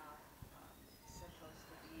they're not supposed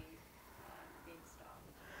to be being stopped.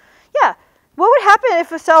 Yeah. What would happen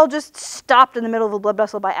if a cell just stopped in the middle of a blood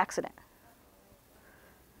vessel by accident?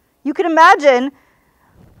 you can imagine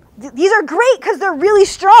these are great because they're really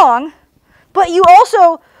strong, but you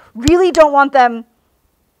also really don't want them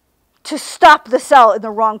to stop the cell in the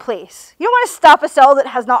wrong place. You don't want to stop a cell that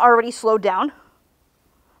has not already slowed down,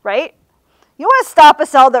 right? You don't want to stop a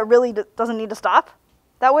cell that really doesn't need to stop.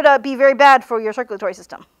 That would be very bad for your circulatory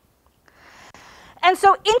system. And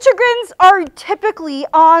so integrins are typically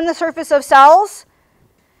on the surface of cells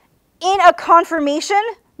in a conformation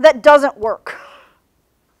that doesn't work,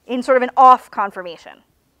 in sort of an off conformation.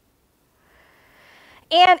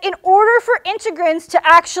 And in order for integrins to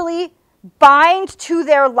actually bind to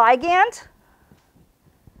their ligand,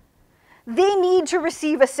 they need to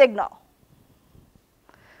receive a signal.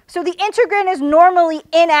 So the integrin is normally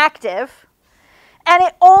inactive, and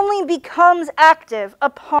it only becomes active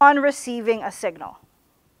upon receiving a signal.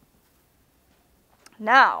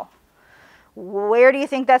 Now, where do you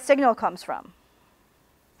think that signal comes from?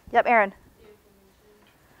 Yep, Aaron.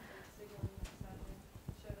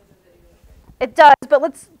 It does,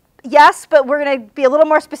 but yes, but we're going to be a little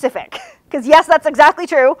more specific. Because yes, that's exactly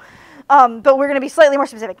true, but we're going to be slightly more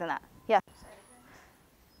specific than that. Yeah.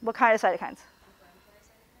 What kind of cytokines?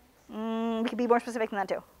 We could be more specific than that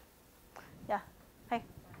too. Yeah. Hey.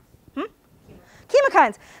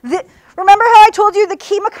 Chemokines. Remember how I told you the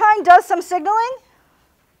chemokine does some signaling?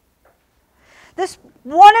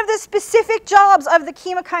 One of the specific jobs of the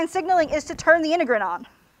chemokine signaling is to turn the integrin on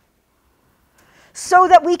so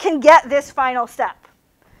that we can get this final step.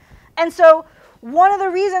 And so one of the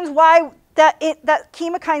reasons why that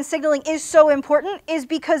chemokine signaling is so important is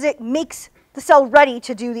because it makes the cell ready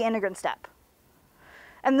to do the integrin step.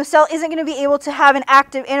 And the cell isn't going to be able to have an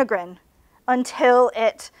active integrin until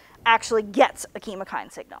it actually gets a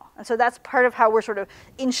chemokine signal. And so that's part of how we're sort of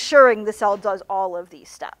ensuring the cell does all of these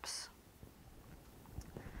steps.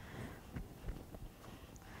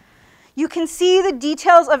 You can see the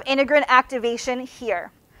details of integrin activation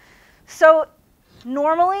here. So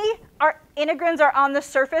normally, our integrins are on the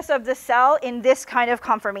surface of the cell in this kind of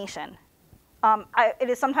conformation. It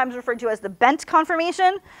is sometimes referred to as the bent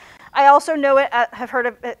conformation. I also have heard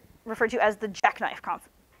of it referred to as the jackknife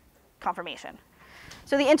conformation.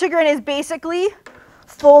 So the integrin is basically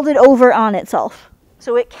folded over on itself.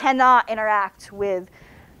 So it cannot interact with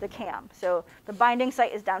the CAM. So the binding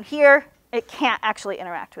site is down here. It can't actually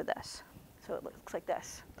interact with this. So it looks like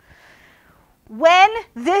this. When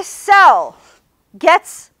this cell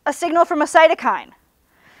gets a signal from a cytokine,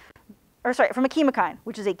 from a chemokine,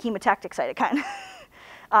 which is a chemotactic cytokine,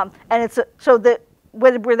 and it's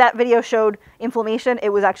where that video showed inflammation, it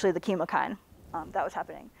was actually the chemokine that was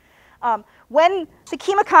happening. When the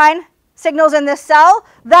chemokine signals in this cell,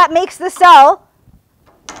 that makes the cell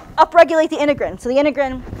upregulate the integrin. So the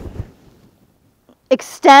integrin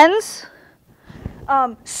extends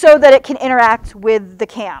so that it can interact with the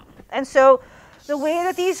CAM. And so the way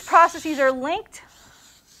that these processes are linked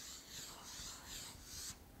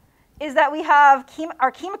is that we have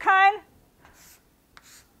our chemokine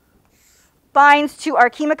binds to our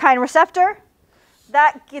chemokine receptor.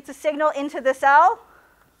 That gets a signal into the cell.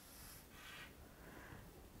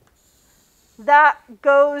 That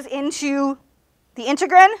goes into the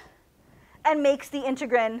integrin and makes the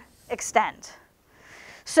integrin extend.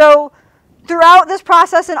 So throughout this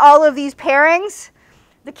process and all of these pairings,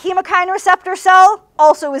 the chemokine receptor cell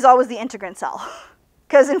also is always the integrin cell,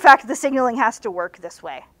 because in fact the signaling has to work this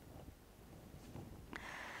way.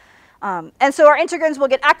 And so our integrins will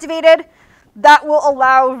get activated. That will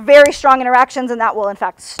allow very strong interactions, and that will in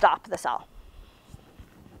fact stop the cell.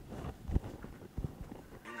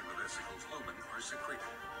 In the vesicle's lumen are secreted,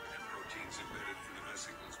 and proteins embedded in the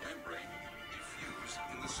vesicle's membrane diffuse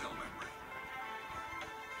in the cell membrane.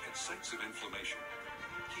 At sites of inflammation,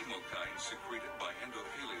 chemokines secreted by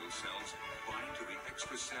endothelial cells bind to the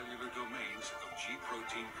extracellular domains of G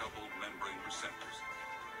protein-coupled membrane receptors.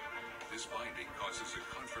 This binding causes a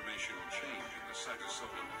conformational change in the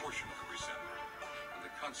cytosolic portion of the receptor and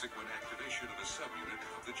the consequent activation of a subunit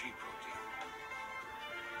of the G protein.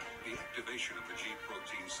 The activation of the G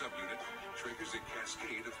protein subunit triggers a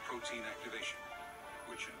cascade of protein activation,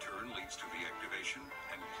 which in turn leads to the activation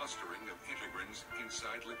and clustering of integrins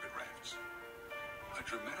inside lipid rafts. A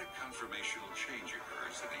dramatic conformational change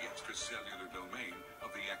occurs in the extracellular domain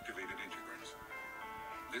of the activated integrins.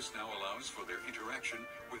 This now allows for their interaction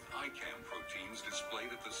with ICAM proteins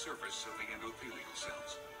displayed at the surface of the endothelial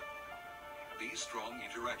cells. These strong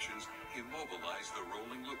interactions immobilize the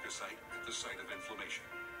rolling leukocyte at the site of inflammation.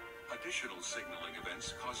 Additional signaling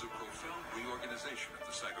events cause a profound reorganization of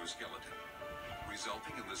the cytoskeleton,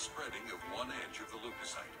 resulting in the spreading of one edge of the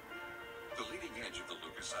leukocyte. The leading edge of the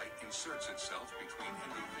leukocyte inserts itself between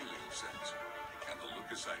endothelial cells, and the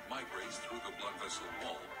leukocyte migrates through the blood vessel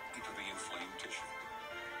wall into the inflamed tissue.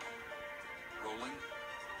 Rolling,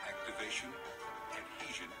 activation,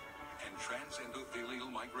 adhesion, and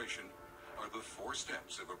transendothelial migration are the 4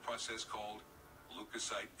 steps of a process called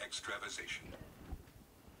leukocyte extravasation.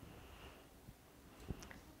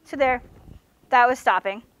 So there, that was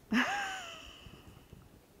stopping.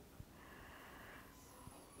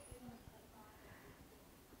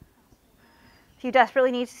 If you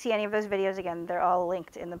desperately need to see any of those videos again, they're all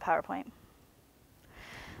linked in the PowerPoint.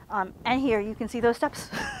 And here you can see those steps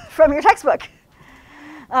from your textbook.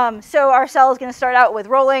 So our cell is going to start out with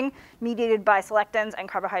rolling, mediated by selectins and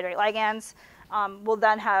carbohydrate ligands. We'll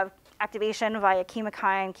then have activation via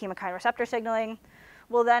chemokine receptor signaling.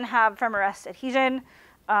 We'll then have femorest adhesion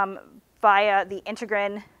via the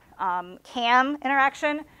integrin CAM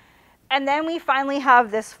interaction. And then we finally have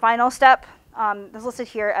this final step that's listed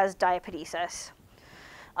here as diapedesis.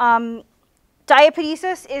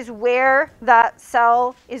 Diapedesis is where that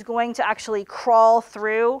cell is going to actually crawl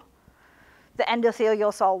through the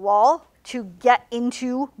endothelial cell wall to get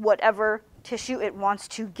into whatever tissue it wants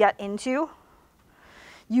to get into.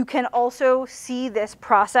 You can also see this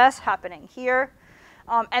process happening here.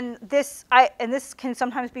 And this can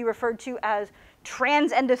sometimes be referred to as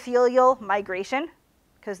transendothelial migration,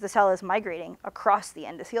 because the cell is migrating across the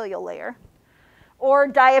endothelial layer, or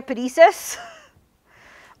diapedesis,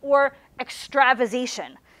 or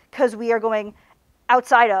extravasation, because we are going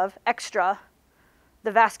outside of, extra,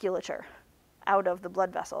 the vasculature, out of the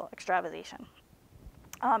blood vessel, extravasation.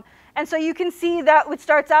 And so you can see that it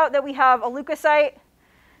starts out that we have a leukocyte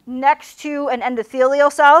next to an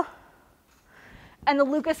endothelial cell, and the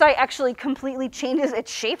leukocyte actually completely changes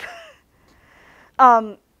its shape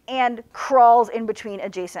and crawls in between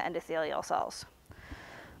adjacent endothelial cells.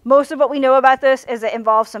 Most of what we know about this is it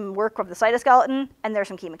involves some work of the cytoskeleton, and there's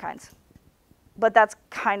some chemokines. But that's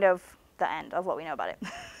kind of the end of what we know about it.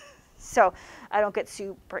 So I don't get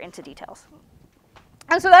super into details.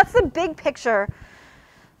 And so that's the big picture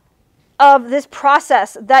of this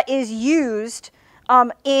process that is used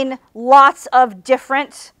in lots of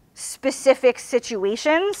different specific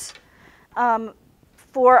situations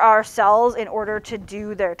for our cells in order to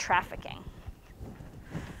do their trafficking.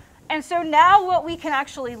 And so now what we can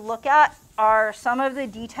actually look at are some of the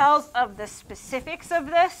details of the specifics of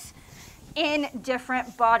this in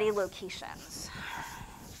different body locations.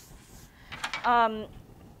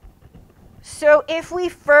 So if we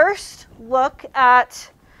first look at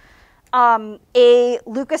a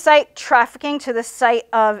leukocyte trafficking to the site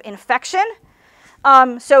of infection,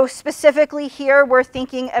 so specifically here we're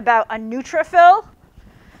thinking about a neutrophil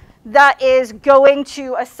that is going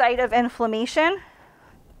to a site of inflammation.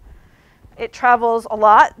 It travels a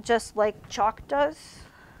lot, just like chalk does.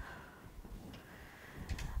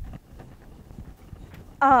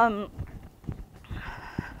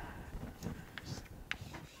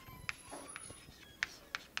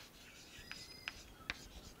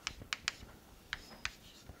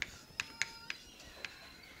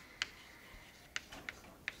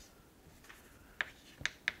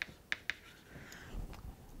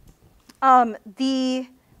 The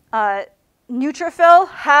neutrophil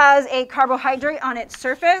has a carbohydrate on its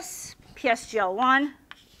surface, PSGL1.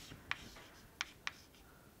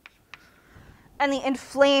 And the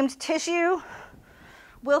inflamed tissue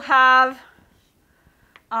will have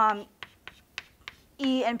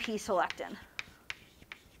E and P selectin.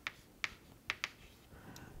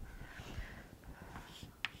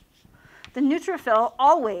 The neutrophil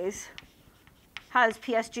always has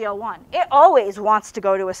PSGL1. It always wants to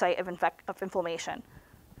go to a site of inflammation.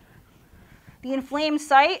 The inflamed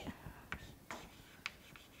site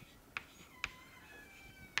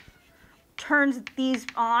turns these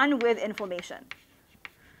on with inflammation.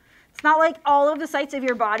 It's not like all of the sites of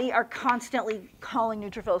your body are constantly calling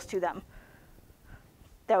neutrophils to them.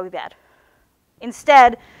 That would be bad.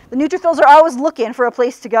 Instead, the neutrophils are always looking for a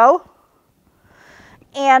place to go,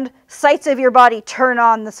 and sites of your body turn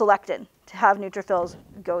on the selectin to have neutrophils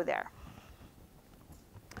go there.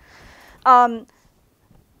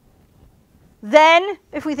 Then,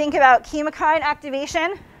 if we think about chemokine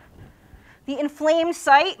activation, the inflamed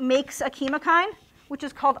site makes a chemokine, which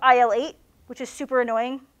is called IL-8, which is super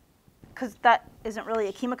annoying because that isn't really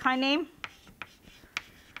a chemokine name.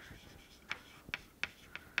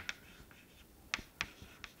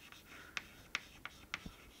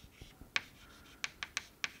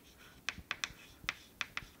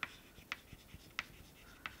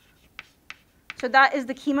 So that is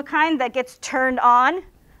the chemokine that gets turned on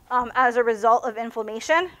as a result of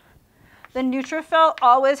inflammation. The neutrophil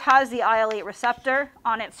always has the IL-8 receptor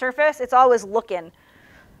on its surface. It's always looking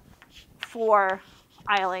for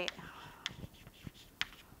IL-8.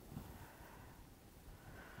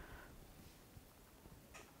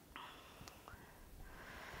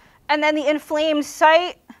 And then the inflamed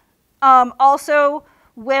site also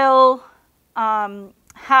will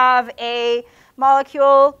have a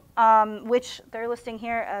molecule, which they're listing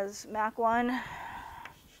here as MAC1.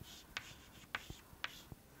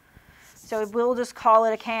 So we'll just call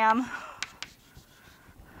it a CAM.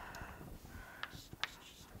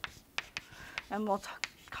 And we'll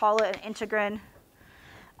call it an integrin.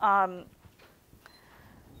 And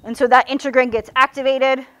so that integrin gets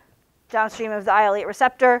activated downstream of the IL-8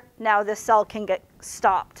 receptor. Now this cell can get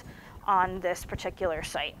stopped on this particular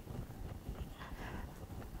site.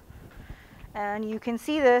 And you can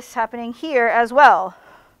see this happening here as well.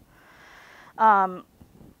 That's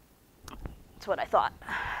what I thought.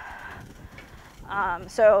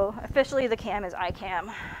 So officially the CAM is ICAM.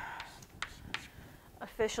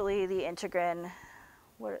 Officially the integrin,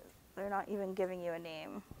 they're not even giving you a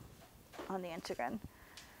name on the integrin.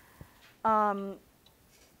 The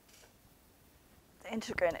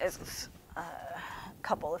integrin is a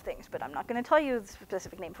couple of things, but I'm not going to tell you the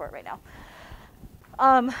specific name for it right now.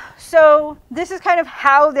 So this is kind of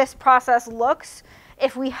how this process looks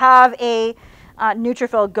if we have a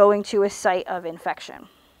neutrophil going to a site of infection.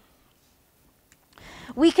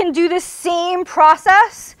 We can do the same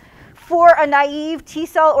process for a naive T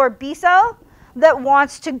cell or B cell that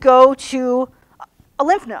wants to go to a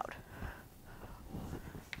lymph node.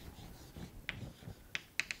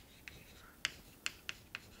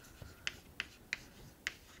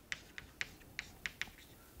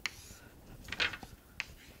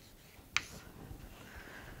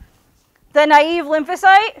 The naive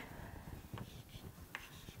lymphocyte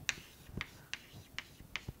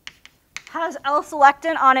has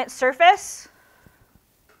L-selectin on its surface.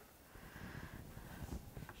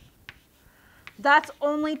 That's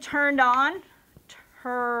only turned on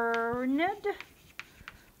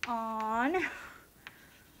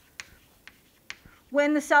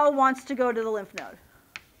when the cell wants to go to the lymph node.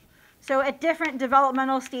 So at different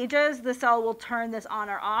developmental stages, the cell will turn this on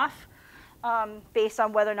or off based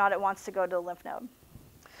on whether or not it wants to go to the lymph node.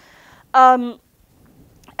 And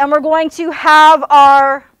we're going to have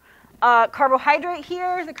our carbohydrate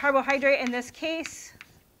here. The carbohydrate in this case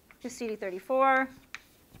is CD34.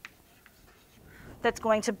 That's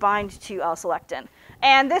going to bind to L-selectin.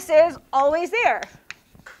 And this is always there.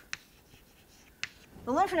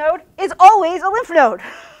 The lymph node is always a lymph node.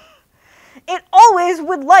 It always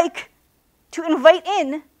would like to invite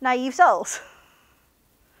in naive cells.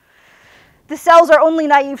 The cells are only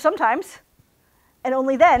naive sometimes, and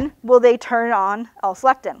only then will they turn on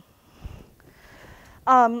L-selectin.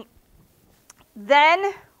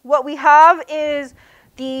 Then what we have is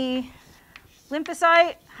the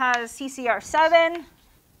lymphocyte has CCR7,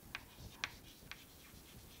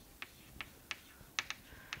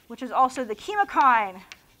 which is also the chemokine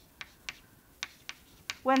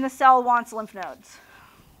when the cell wants lymph nodes.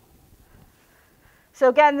 So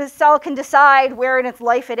again, the cell can decide where in its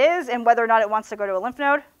life it is and whether or not it wants to go to a lymph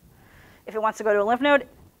node. If it wants to go to a lymph node,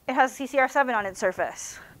 it has CCR7 on its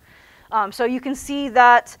surface. So you can see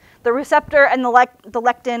that the receptor and the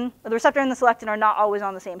receptor and the selectin are not always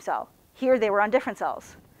on the same cell. Here they were on different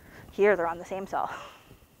cells. Here they're on the same cell.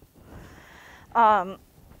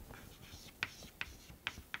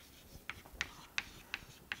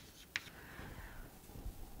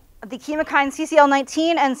 The chemokine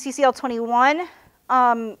CCL19 and CCL21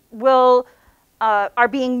 are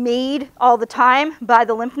being made all the time by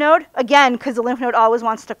the lymph node, again, because the lymph node always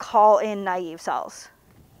wants to call in naive cells.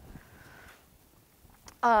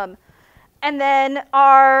 And then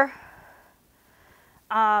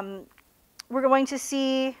we're going to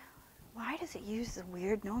see, why does it use the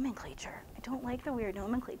weird nomenclature? I don't like the weird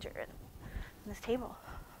nomenclature in this table.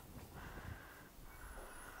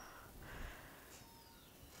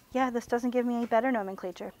 Yeah, this doesn't give me any better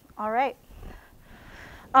nomenclature. All right.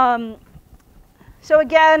 So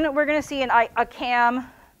again, we're going to see a CAM.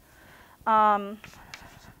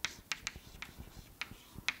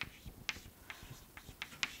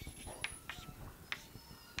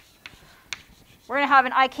 We're going to have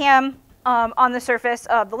an ICAM on the surface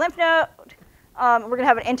of the lymph node. We're going to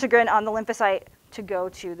have an integrin on the lymphocyte to go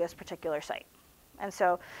to this particular site. And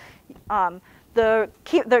so the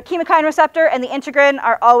chemokine receptor and the integrin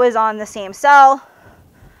are always on the same cell.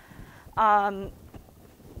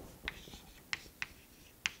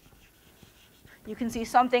 You can see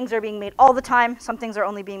some things are being made all the time, some things are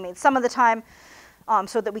only being made some of the time,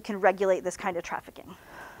 so that we can regulate this kind of trafficking.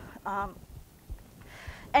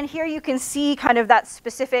 And here you can see kind of that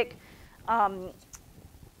specific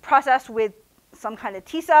processed with some kind of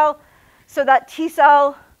T cell. So that T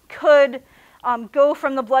cell could go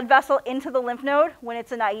from the blood vessel into the lymph node when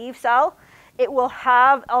it's a naive cell. It will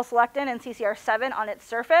have L-selectin and CCR7 on its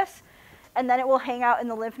surface, and then it will hang out in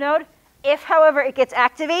the lymph node. If, however, it gets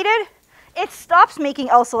activated, it stops making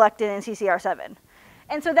L-selectin and CCR7.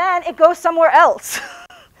 And so then it goes somewhere else.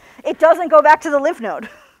 It doesn't go back to the lymph node.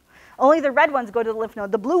 Only the red ones go to the lymph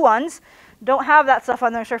node. The blue ones don't have that stuff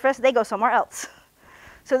on their surface. They go somewhere else.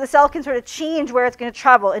 So the cell can sort of change where it's going to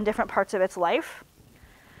travel in different parts of its life.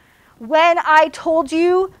 When I told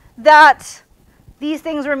you that these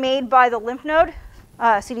things were made by the lymph node,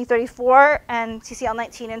 CD34 and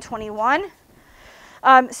CCL19 and 21,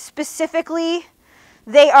 specifically,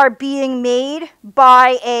 they are being made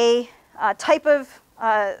by a type of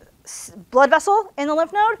blood vessel in the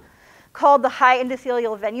lymph node called the high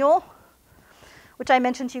endothelial venule, which I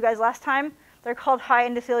mentioned to you guys last time. They're called high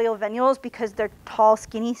endothelial venules because they're tall,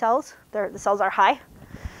 skinny cells. The cells are high.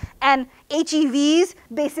 And HEVs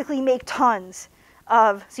basically make tons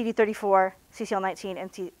of CD34, CCL19,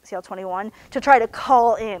 and CCL21 to try to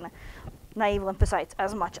call in naive lymphocytes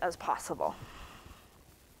as much as possible.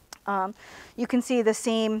 You can see the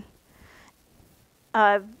same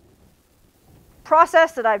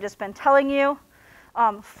process that I've just been telling you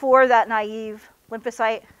for that naive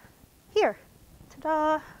lymphocyte here.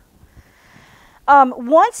 Ta-da!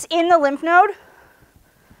 Once in the lymph node,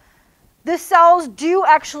 the cells do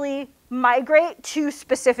actually migrate to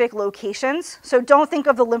specific locations. So don't think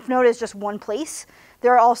of the lymph node as just one place.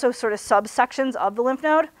 There are also sort of subsections of the lymph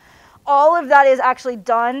node. All of that is actually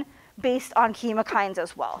done based on chemokines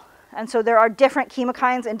as well. And so there are different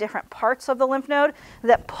chemokines in different parts of the lymph node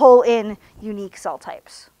that pull in unique cell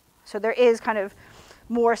types. So there is kind of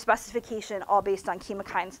more specification all based on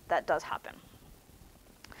chemokines that does happen.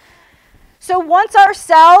 So once our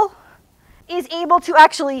cell is able to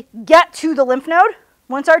actually get to the lymph node,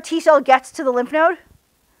 once our T cell gets to the lymph node,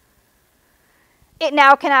 it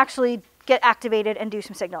now can actually get activated and do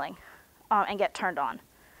some signaling and get turned on.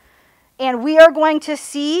 And we are going to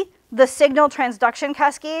see the signal transduction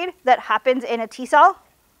cascade that happens in a T cell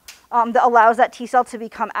that allows that T cell to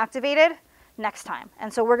become activated next time.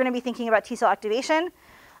 And so we're going to be thinking about T cell activation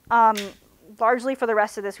largely for the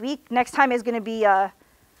rest of this week. Next time is going to be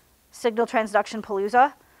signal transduction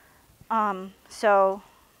palooza. So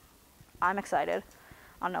I'm excited.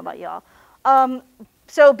 I don't know about y'all.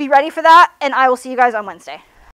 So be ready for that, and I will see you guys on Wednesday.